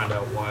 Find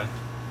out why.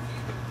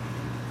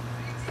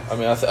 I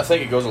mean, I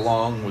think it goes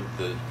along with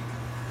the,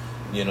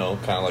 kind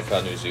of like how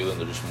New Zealand,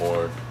 they're just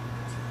more,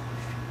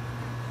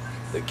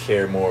 they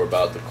care more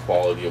about the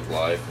quality of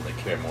life, and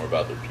they care more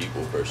about their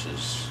people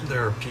versus,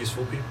 They're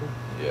peaceful people.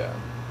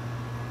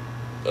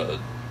 a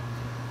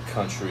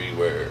country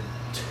where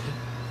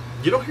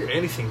You don't hear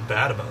anything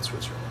bad about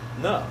Switzerland.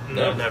 No,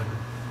 No. Never.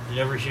 You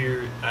never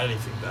hear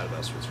anything bad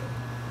about Switzerland.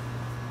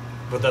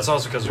 But that's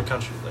also because their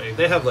country, like,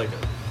 they have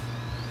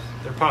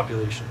their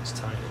population is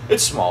tiny.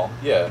 It's small,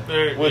 yeah,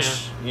 Very-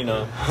 which you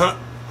know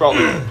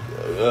probably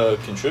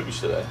contributes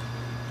to that.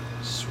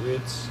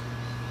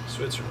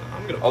 Switzerland.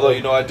 I'm gonna. Although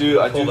you know, I do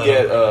pull that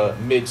get up.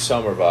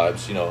 midsummer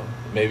vibes. You know,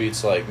 maybe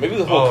it's like maybe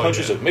the whole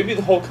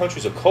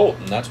country's a cult,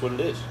 and that's what it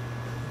is.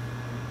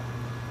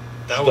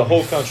 That The would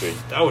whole be, country,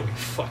 That would be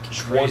fucking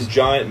just crazy. one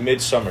giant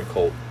midsummer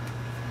cult.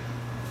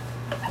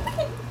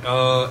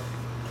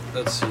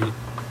 Let's see.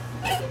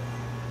 I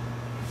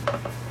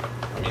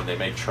mean, they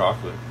make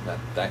chocolate.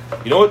 That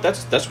you know what?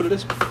 That's what it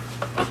is.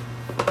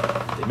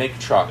 They make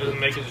chocolate, Doesn't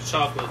make it a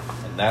chocolate.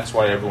 and that's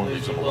why everyone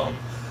leaves them alone.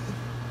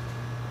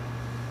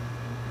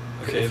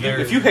 Okay,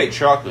 If you hate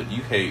chocolate,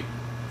 you hate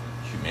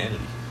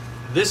humanity.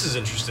 This is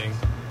interesting.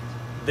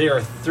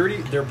 Their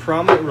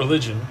prominent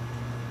religion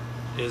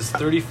is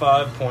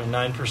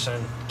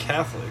 35.9%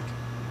 Catholic.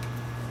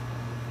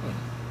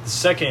 The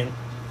second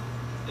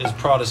is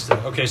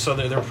Protestant. Okay, so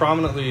they're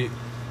prominently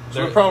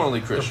So they're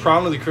prominently they're Christian.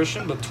 prominently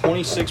Christian, but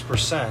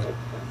 26%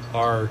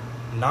 are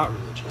not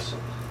religious.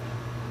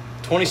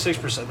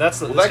 26%. That's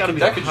got to be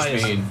that the could just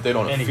highest mean they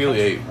don't in any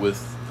affiliate with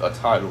a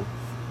title.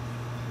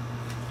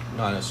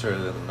 Not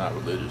necessarily that they're not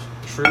religious.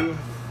 country. True.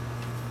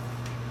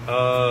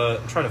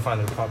 I'm trying to find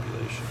their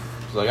population.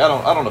 It's like I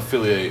don't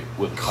affiliate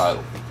with a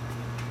title.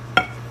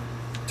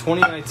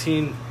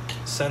 2019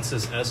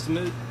 census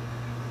estimate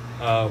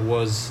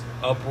was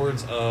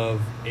upwards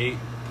of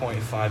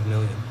 8.5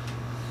 million.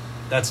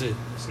 That's it.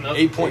 It's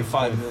nothing.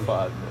 8.5 million.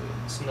 5 million.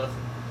 It's nothing.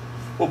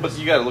 Well, but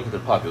you got to look at their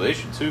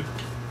population too.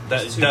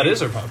 That That's too that big. is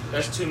their population.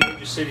 That's 2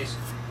 major cities.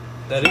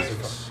 That is their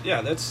population.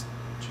 Yeah, that's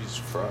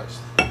Jesus Christ.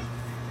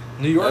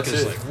 New York That's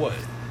is it. like what?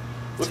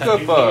 Look 10 up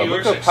New look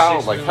York's up like how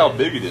 6 like how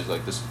million. big it is.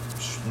 Like this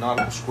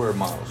nautical square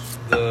miles.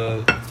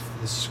 The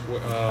square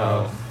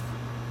How?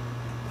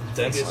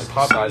 density Like Like the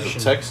size population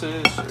of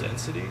Texas. Or,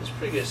 density. It's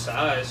pretty good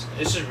size.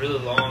 It's just really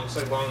long. It's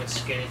like long and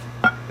skinny.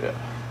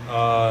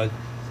 yeah.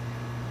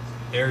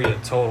 Area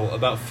total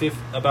about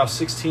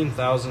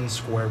 16,000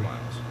 square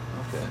miles.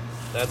 Okay.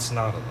 That's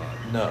not a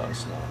lot. No,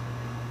 it's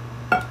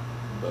not.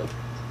 But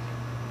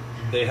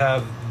They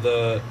have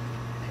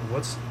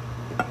what's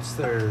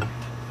their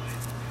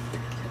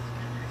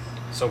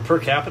so per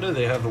capita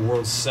they have the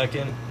world's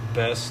second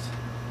best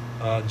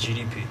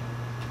GDP.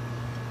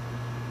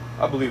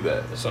 I believe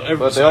that. So But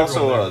they everyone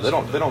also there is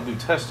they don't do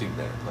testing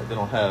there. Like they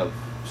don't have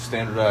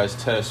standardized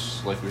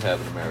tests like we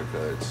have in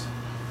America.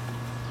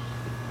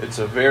 It's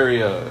a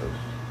very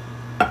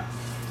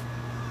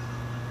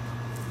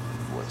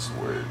what's the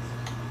word?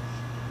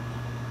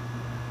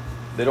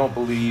 They don't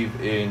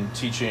believe in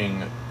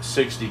teaching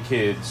 60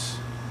 kids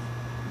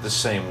the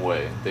same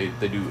way. They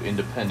do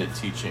independent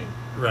teaching.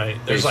 Right.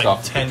 There's Based like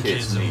off the 10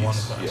 kids in one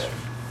needs. classroom.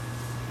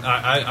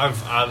 Yeah.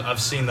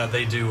 I've seen that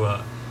they do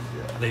Yeah.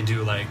 they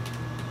do like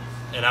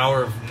an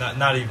hour of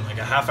not even like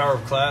a half hour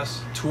of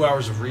class, 2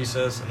 hours of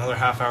recess, another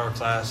half hour of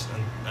class,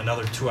 and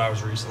another 2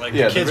 hours of recess. Like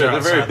Yeah, the kids they're are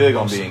very outside big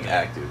on most of being the day.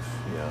 active.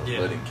 You know, Yeah.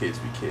 letting kids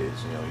be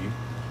kids. You know,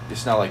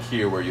 it's not like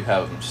here where you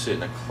have them sit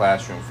in a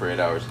classroom for 8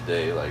 hours a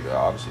day. Like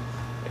obviously,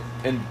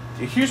 and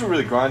here's what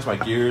really grinds my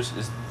gears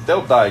is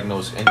they'll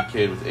diagnose any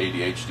kid with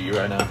ADHD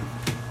right now.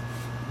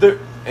 And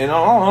in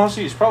all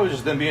honesty, it's probably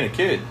just them being a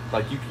kid.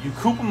 Like you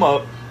coop them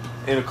up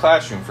in a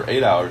classroom for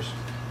 8 hours.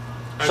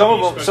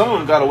 Some of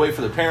them got to wait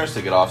for their parents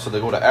to get off, so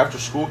they go to after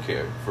school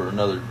care for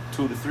another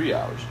 2 to 3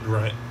 hours.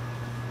 Right.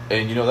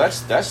 And you know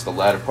that's the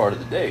latter part of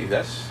the day.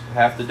 That's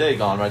half the day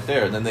gone right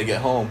there. And then they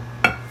get home,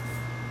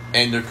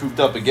 and they're cooped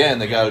up again.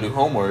 They got to do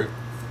homework,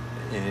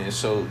 and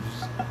so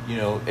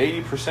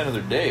 80% of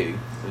their day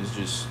is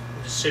just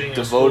Sitting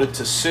devoted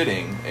to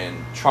sitting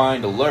and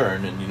trying to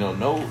learn. And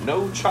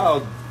no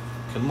child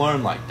can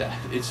learn like that.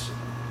 It's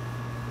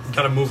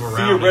Got to move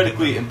around.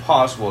 theoretically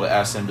impossible to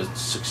ask them to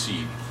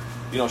succeed.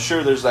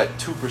 Sure, there's that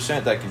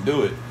 2% that can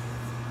do it,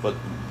 but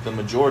the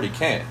majority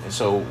can't. And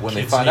so when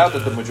they Kids find need out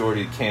that to- the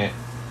majority can't,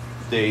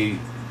 they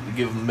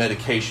give them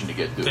medication to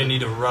get through They it.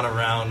 need to run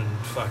around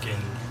and fucking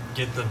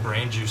get the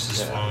brain juices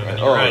Yeah, flowing. right. And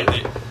you're Oh.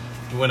 right.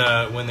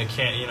 When they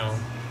can't,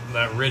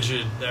 that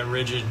rigid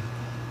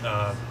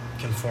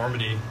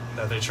conformity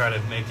that they try to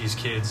make these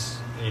kids,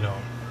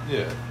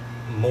 Yeah.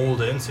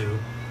 mold into,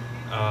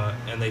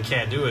 and they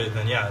can't do it,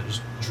 then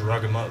just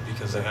drug them up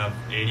because they have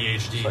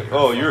ADHD. It's like, or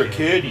oh, you're a fucking-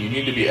 kid. You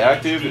need to be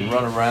active and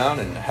run around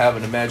and have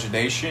an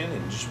imagination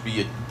and just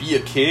be a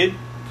kid.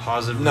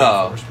 Positive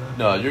No, reinforcement.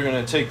 no, you're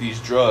gonna take these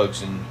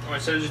drugs and Or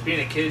instead of just being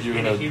a kid, You're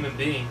being a gonna human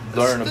being.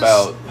 learn This-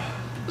 about.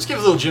 Let's give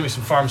little Jimmy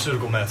some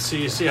pharmaceutical meth.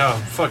 See how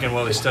fucking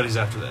well he studies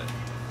after that.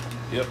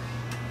 Yep.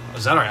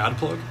 Is that our ad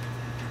plug?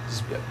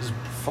 Yep.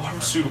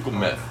 Pharmaceutical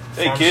meth.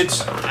 Hey Pharma-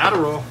 kids,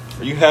 Adderall.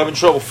 are you having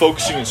trouble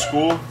focusing in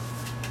school?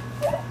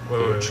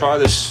 Wait. Try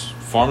this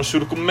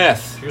pharmaceutical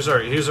meth. Here's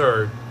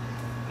our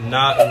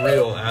not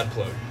real ad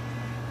plug,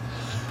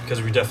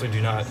 because we definitely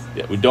do not.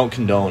 Yeah, we don't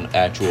condone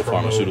actual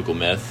Promote. pharmaceutical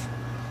meth,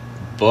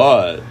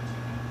 but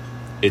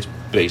it's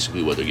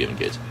basically what they're giving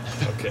kids.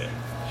 Okay.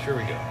 Here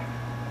we go.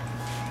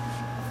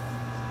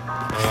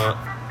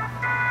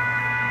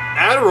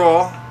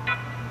 Adderall.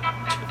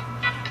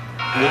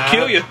 Will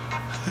kill you.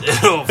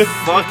 It'll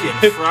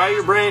fucking fry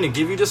your brain and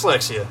give you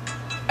dyslexia.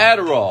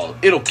 Adderall.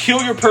 It'll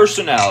kill your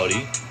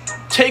personality,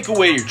 take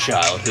away your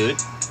childhood,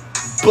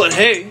 but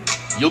hey,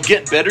 you'll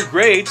get better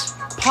grades,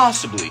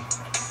 possibly.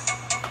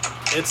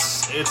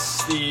 It's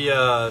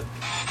the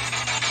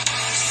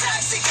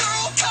Sexy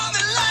girl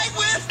coming light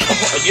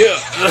with Yeah.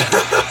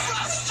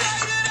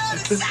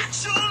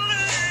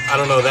 I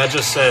don't know. That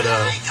just said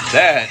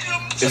That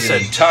is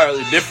an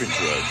entirely different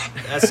drug.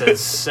 that said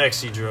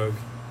sexy drug.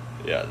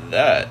 Yeah,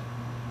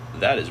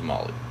 that is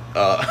Molly.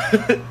 You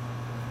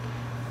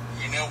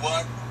know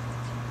what?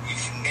 You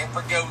should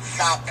never go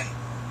shopping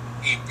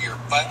if your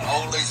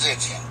butthole is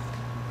itching.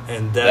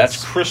 And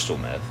That's crystal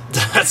meth.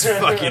 that's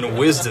fucking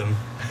wisdom.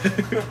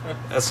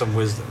 That's some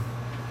wisdom.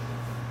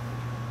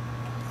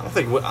 I don't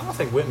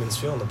think Whitman's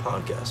feeling the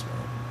podcast, man.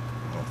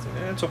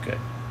 Yeah, it's okay.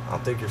 I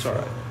don't think you're feeling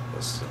alright.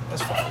 it.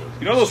 That's fine.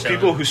 You know those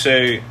people who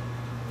say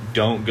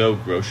don't go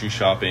grocery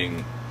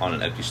shopping on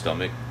an empty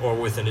stomach? Or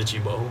with an itchy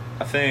bowl.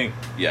 I think,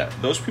 yeah,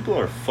 those people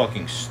are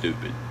fucking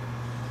stupid.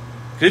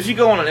 Because if you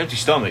go on an empty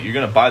stomach, you're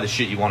going to buy the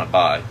shit you want to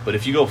buy. But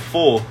if you go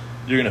full,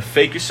 you're going to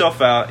fake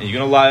yourself out and you're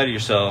going to lie to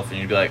yourself and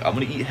you're going to be like, I'm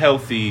going to eat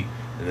healthy.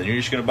 And then you're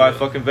just going to buy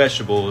fucking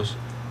vegetables.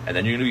 And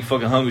then you're going to be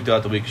fucking hungry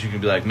throughout the week because you're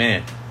going to be like,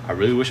 man, I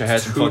really wish I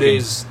had some 2 fucking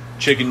days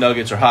chicken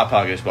nuggets or Hot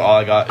Pockets, but all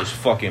I got is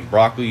fucking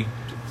broccoli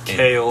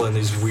kale and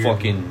these weird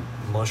fucking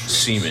mushrooms.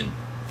 semen.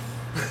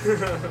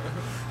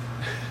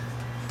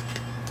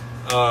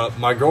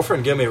 My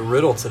girlfriend gave me a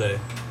riddle today.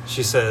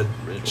 She said,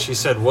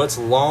 Riddle. what's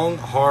long,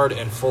 hard,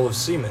 and full of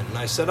semen? And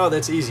I said, oh,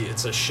 that's easy.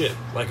 It's a ship,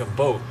 like a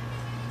boat.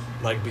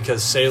 Like,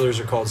 because sailors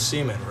are called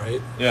seamen,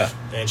 right? Yeah.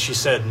 And she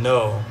said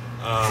no,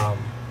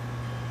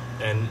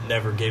 and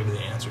never gave me the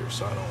answer,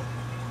 so I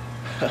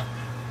don't...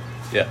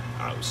 Yeah.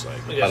 I was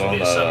like, I guess I it'll be a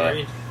don't,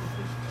 submarine.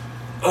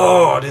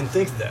 oh, I didn't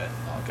think of that.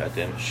 Oh, God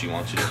damn it. She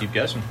wants you to keep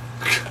guessing.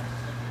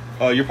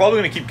 You're probably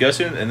going to keep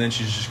guessing, and then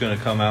she's just going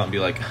to come out and be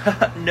like,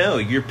 no,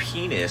 your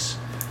penis.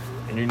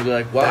 And you're going to be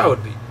like, wow. That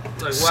would be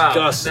Like, wow,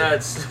 disgusting.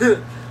 that's...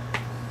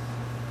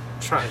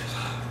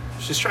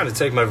 She's trying to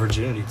take my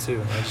virginity,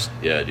 too. And I just...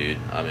 Yeah, dude.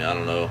 I mean, I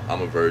don't know.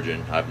 I'm a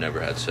virgin. I've never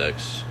had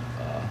sex.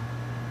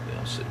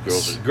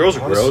 Girls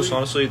are gross,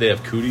 honestly. They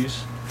have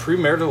cooties.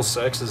 Premarital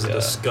sex is a Yeah.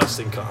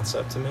 disgusting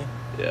concept to me.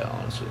 Yeah,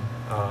 honestly.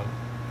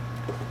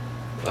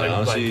 Like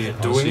honestly,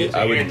 doing it? I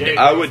You're would, gonna date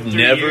a I girl would for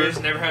 3 never. years,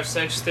 never have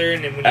sex with her,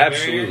 and then when you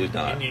Absolutely marry her,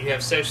 not. and you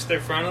have sex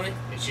with her frontally,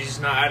 and she's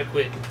just not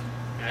adequate.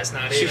 That's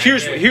not See,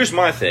 it. here's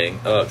my thing.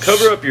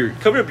 Cover up your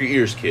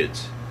ears,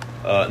 kids.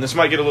 And this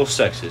might get a little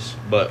sexist,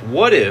 but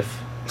what if?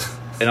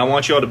 And I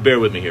want you all to bear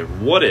with me here.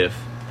 What if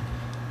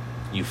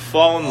you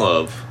fall in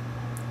love,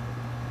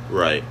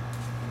 right?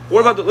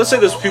 What about let's say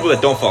those people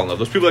that don't fall in love,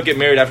 those people that get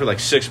married after like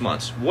 6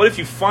 months. What if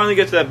you finally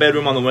get to that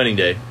bedroom on the wedding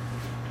day,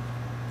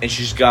 and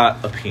she's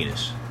got a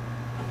penis,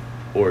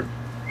 or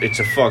it's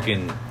a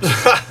fucking,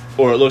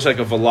 or it looks like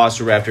a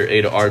velociraptor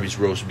ate an Arby's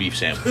roast beef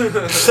sandwich,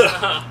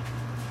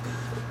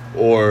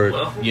 or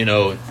Well. you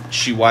know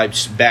she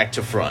wipes back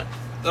to front.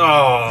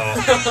 Oh.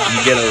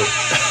 You get a,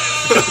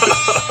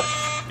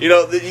 you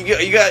know,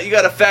 you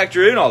got to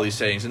factor in all these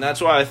things, and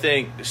that's why I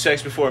think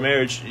sex before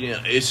marriage, you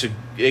know,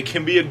 it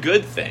can be a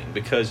good thing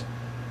because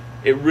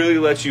it really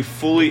lets you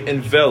fully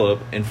envelop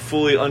and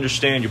fully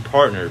understand your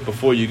partner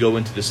before you go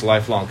into this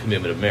lifelong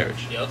commitment of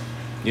marriage. Yep.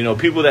 You know,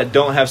 people that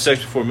don't have sex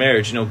before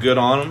marriage, you know, good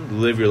on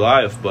them, live your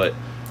life, but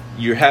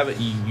you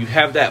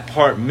have that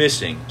part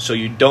missing, so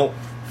you don't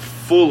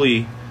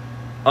fully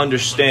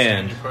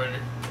understand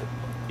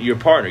your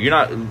partner.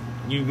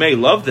 You may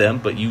love them,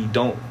 but you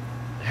don't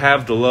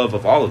have the love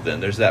of all of them.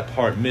 There's that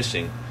part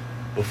missing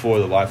before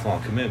the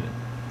lifelong commitment,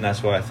 and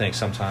that's why I think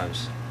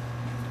sometimes,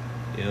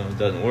 you know, it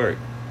doesn't work.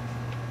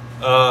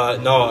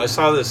 No, I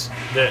saw this.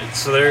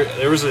 So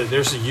there's a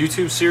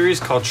YouTube series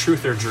called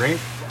Truth or Drink,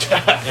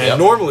 and Yep.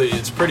 normally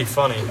it's pretty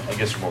funny. I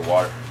get some more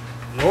water.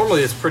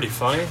 Normally it's pretty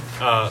funny,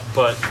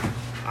 but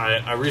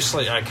I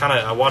recently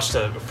I watched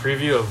a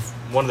preview of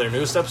one of their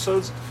newest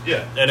episodes,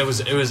 Yeah. and it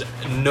was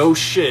no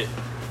shit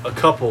a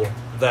couple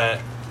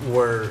that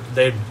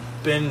they'd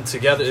been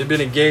together, they'd been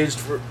engaged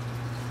for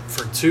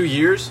 2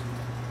 years,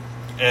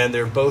 and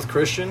they're both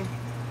Christian,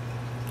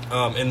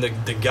 and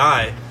the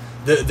guy.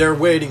 They're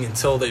waiting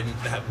until they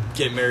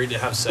get married to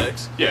have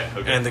sex. Yeah.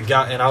 Okay. And the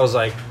guy, and I was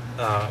like,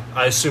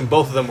 I assume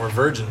both of them were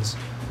virgins,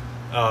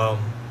 and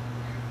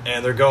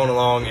they're going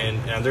along,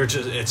 and they're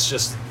just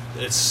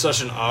it's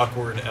such an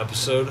awkward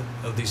episode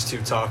of these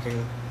two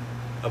talking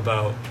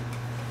about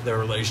their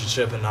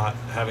relationship and not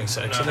having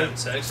sex Not in having it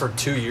sex. for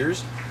 2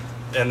 years,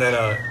 and then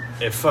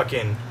it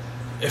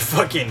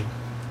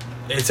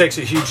takes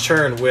a huge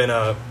turn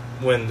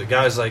when the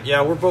guy's like,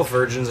 yeah, we're both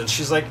virgins, and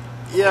she's like,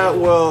 yeah,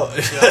 well.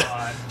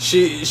 God.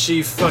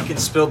 She fucking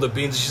spilled the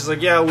beans. She's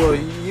like, yeah, well,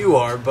 you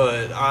are,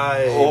 but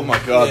I... Oh my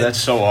god,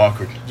 that's so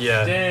awkward.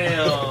 Yeah.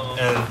 Damn.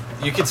 And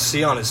you could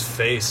see on his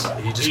face,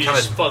 he just He kind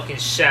just of... fucking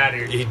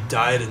shattered. He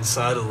died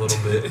inside a little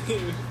bit.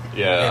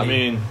 Yeah, I And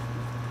mean,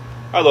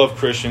 I love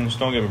Christians.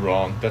 Don't get me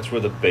wrong. That's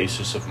where the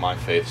basis of my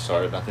faith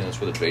started. I think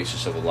that's where the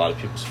basis of a lot of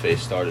people's faith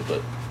started.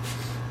 But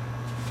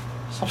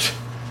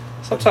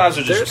sometimes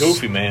they're just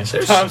goofy, man.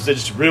 Sometimes they're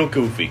just real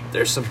goofy.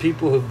 There's some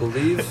people who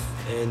believe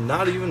in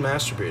not even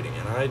masturbating,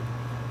 and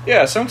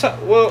Yeah,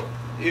 sometimes. Well,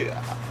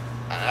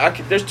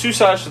 there's two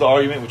sides to the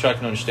argument, which I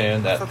can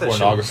understand. That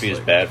pornography is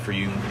bad for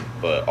you,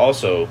 but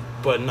also,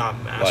 but not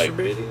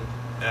masturbating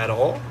at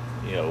all.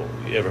 You know,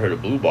 you ever heard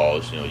of blue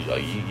balls? You know,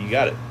 you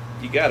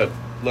gotta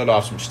let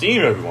off some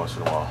steam every once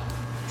in a while.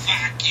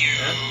 Fuck you.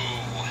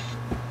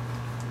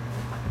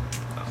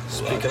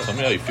 Well, tell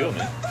me how you feel,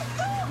 man.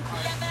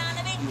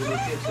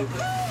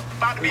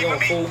 About to be my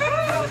meat.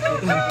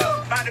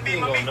 About to be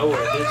my meat. Nowhere,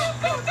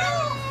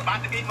 bitch.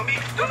 About to be my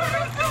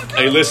meat.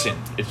 Hey, listen,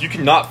 if you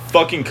cannot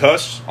fucking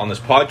cuss on this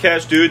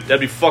podcast, dude,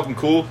 that'd be fucking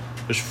cool.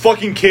 There's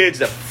fucking kids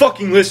that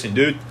fucking listen,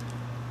 dude.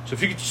 So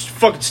if you could just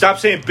fucking stop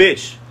saying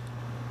bitch,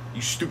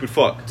 you stupid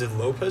fuck. Did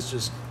Lopez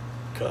just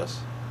cuss?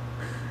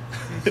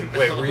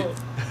 Wait, were you...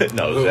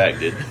 No, Zach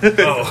did.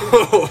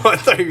 Oh, I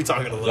thought you were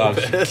talking to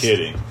Lopez. I was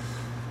kidding.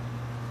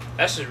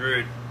 That's just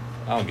rude.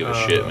 I don't give a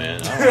shit,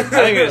 man. I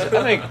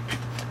think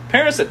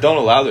parents that don't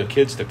allow their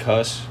kids to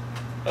cuss,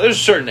 there's a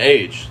certain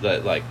age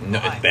that, like, no,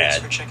 it's bad. Thanks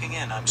for checking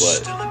in. I'm But-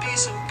 still a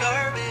piece of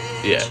garbage.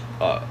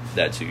 Yeah,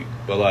 that too.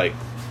 But, like,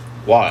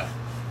 why?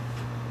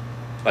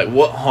 Like,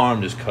 what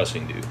harm does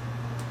cussing do?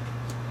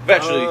 I've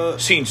actually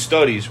seen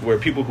studies where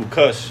people who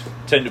cuss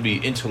tend to be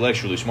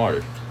intellectually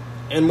smarter.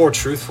 And more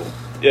truthful.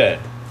 Yeah.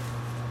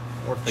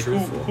 More Like,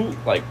 truthful.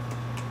 like,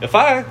 if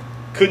I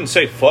couldn't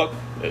say fuck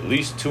at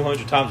least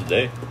 200 times a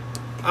day,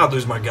 I'd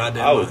lose my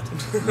goddamn I mind.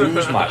 would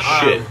lose my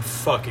shit.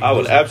 I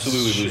would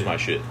absolutely lose my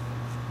shit.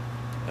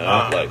 And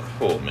I'm like,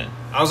 oh man.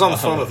 I was on the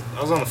phone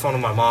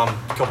with my mom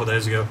a couple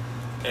days ago,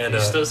 and You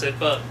still say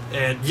fuck.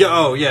 and yeah.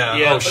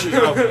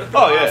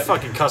 I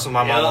fucking cuss with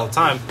my mom all the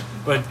time,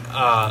 but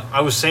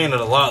I was saying it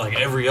a lot, like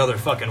every other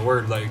fucking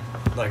word, like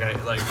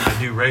I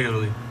do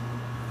regularly,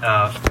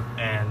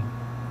 and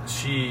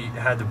she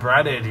had the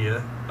bright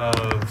idea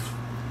of,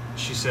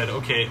 she said,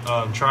 okay,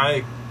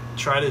 try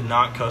to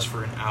not cuss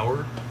for an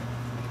hour.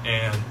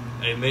 And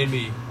it made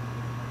me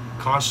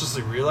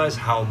consciously realize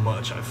how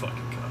much I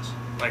fucking cuss.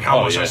 Like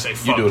how much I say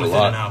fuck you do it within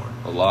an hour.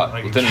 A lot.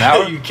 Like, within an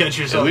hour? You catch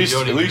yourself, you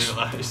don't even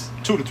realize.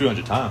 200 to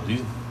 300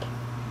 times.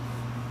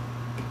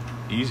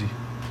 Easy.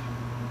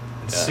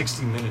 In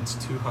 60 minutes,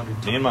 200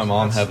 times. Me and my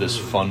mom That's have this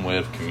really- fun way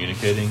of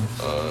communicating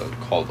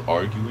called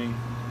arguing.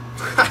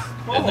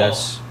 And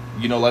that's,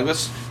 you know, like,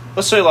 let's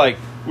say, like,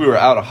 we were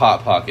out of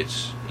Hot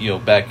Pockets, you know,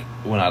 back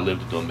when I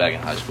lived with them back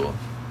in high school.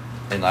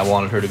 And I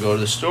wanted her to go to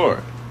the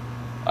store.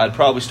 I'd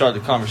probably start the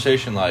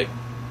conversation like,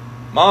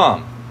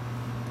 Mom,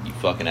 you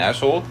fucking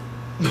asshole.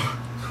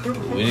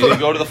 We need to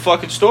go to the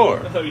fucking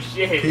store. Oh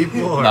shit.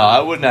 People are No, I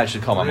wouldn't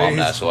actually call my mom an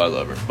asshole. I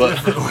love her.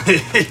 But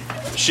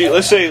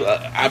let's say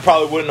I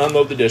probably wouldn't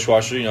unload the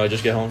dishwasher. You know, I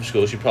just get home from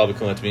school. She'd probably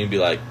come up to me and be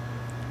like,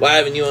 why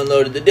haven't you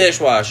unloaded the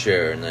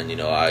dishwasher? And then, you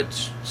know, I'd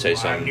say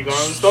something you going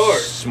to the store?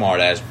 smart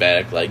ass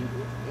back like,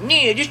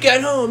 yeah, just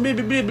got home, blah,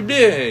 blah, blah, blah, blah.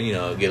 And, you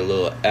know, get a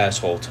little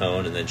asshole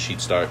tone, and then she'd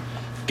start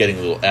getting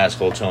a little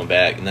asshole tone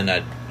back, and then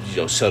I'd, you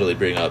know, subtly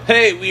bring up,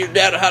 hey, we're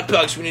down at Hot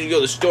Pockets, we need to go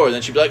to the store. And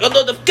then she'd be like,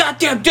 unload the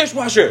goddamn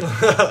dishwasher. And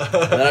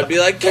then I'd be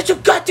like, get some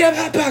goddamn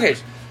Hot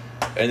Pockets.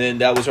 And then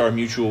that was our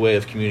mutual way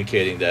of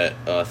communicating that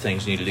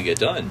things needed to get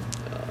done.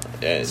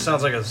 And It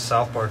sounds like a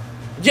South Park.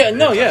 yeah,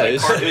 no, yeah,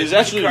 it's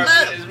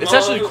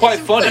actually quite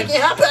funny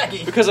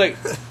because, like,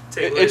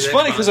 it's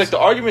funny because, like, the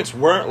arguments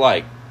weren't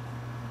like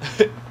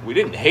we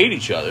didn't hate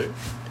each other.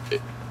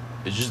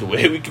 It's just the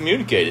way we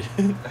communicated.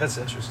 That's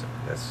interesting.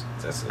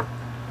 That's it.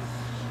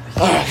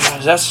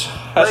 Guys,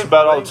 that's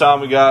about all the time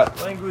we got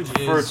Language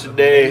for is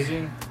today.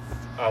 amazing.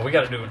 Oh, we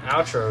got to do an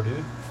outro,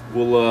 dude.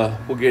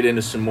 We'll get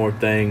into some more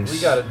things We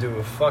got to do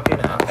a fucking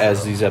outro.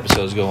 as these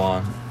episodes go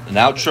on. An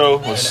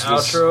outro. Let's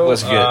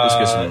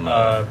get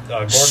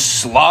some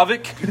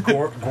Slavic.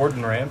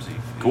 Gordon Ramsay.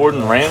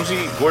 Gordon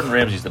Ramsay. Gordon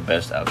Ramsay's the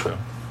best outro.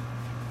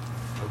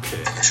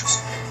 Okay.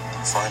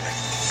 Finally.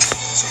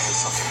 Some good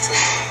fucking food.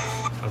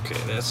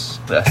 Okay,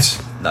 That's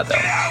not that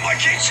one. Out of my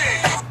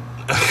kitchen!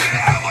 Get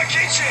out of my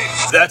kitchen!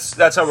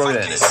 That's how we're gonna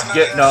end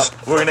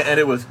it. We're gonna end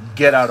it with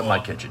 "Get out of my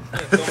kitchen." I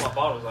can't fill my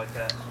bottles like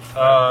that.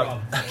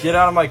 Get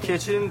out of my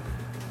kitchen.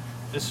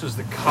 This was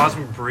the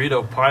Cosmic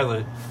Burrito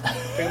Pilot.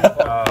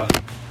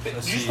 Did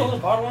you spill the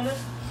bottle on this?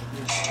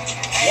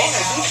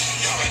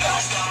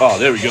 Oh,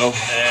 there we go.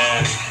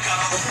 And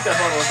Let's pick that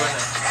bottle up right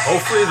now.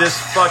 hopefully this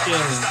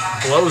fucking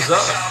blows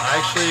up.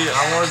 Actually,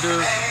 I want to do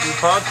a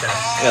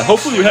podcast. Yeah,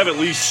 hopefully we have at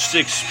least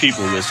 6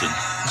 people listen.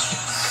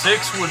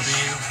 6 would be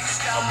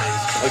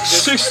amazing. Like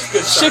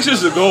six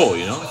is the goal,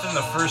 you know. Within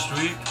the first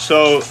week.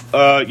 So,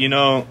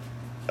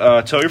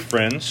 tell your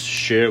friends,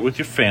 share it with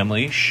your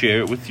family,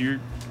 share it with your.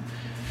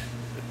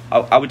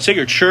 I would say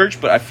your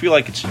church, but I feel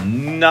like it's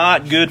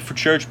not good for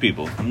church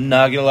people. I'm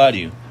not gonna lie to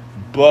you,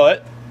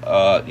 but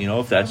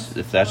if that's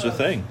the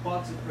thing.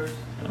 Lots of person.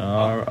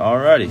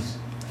 Alrighty.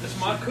 That's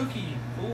my cookie.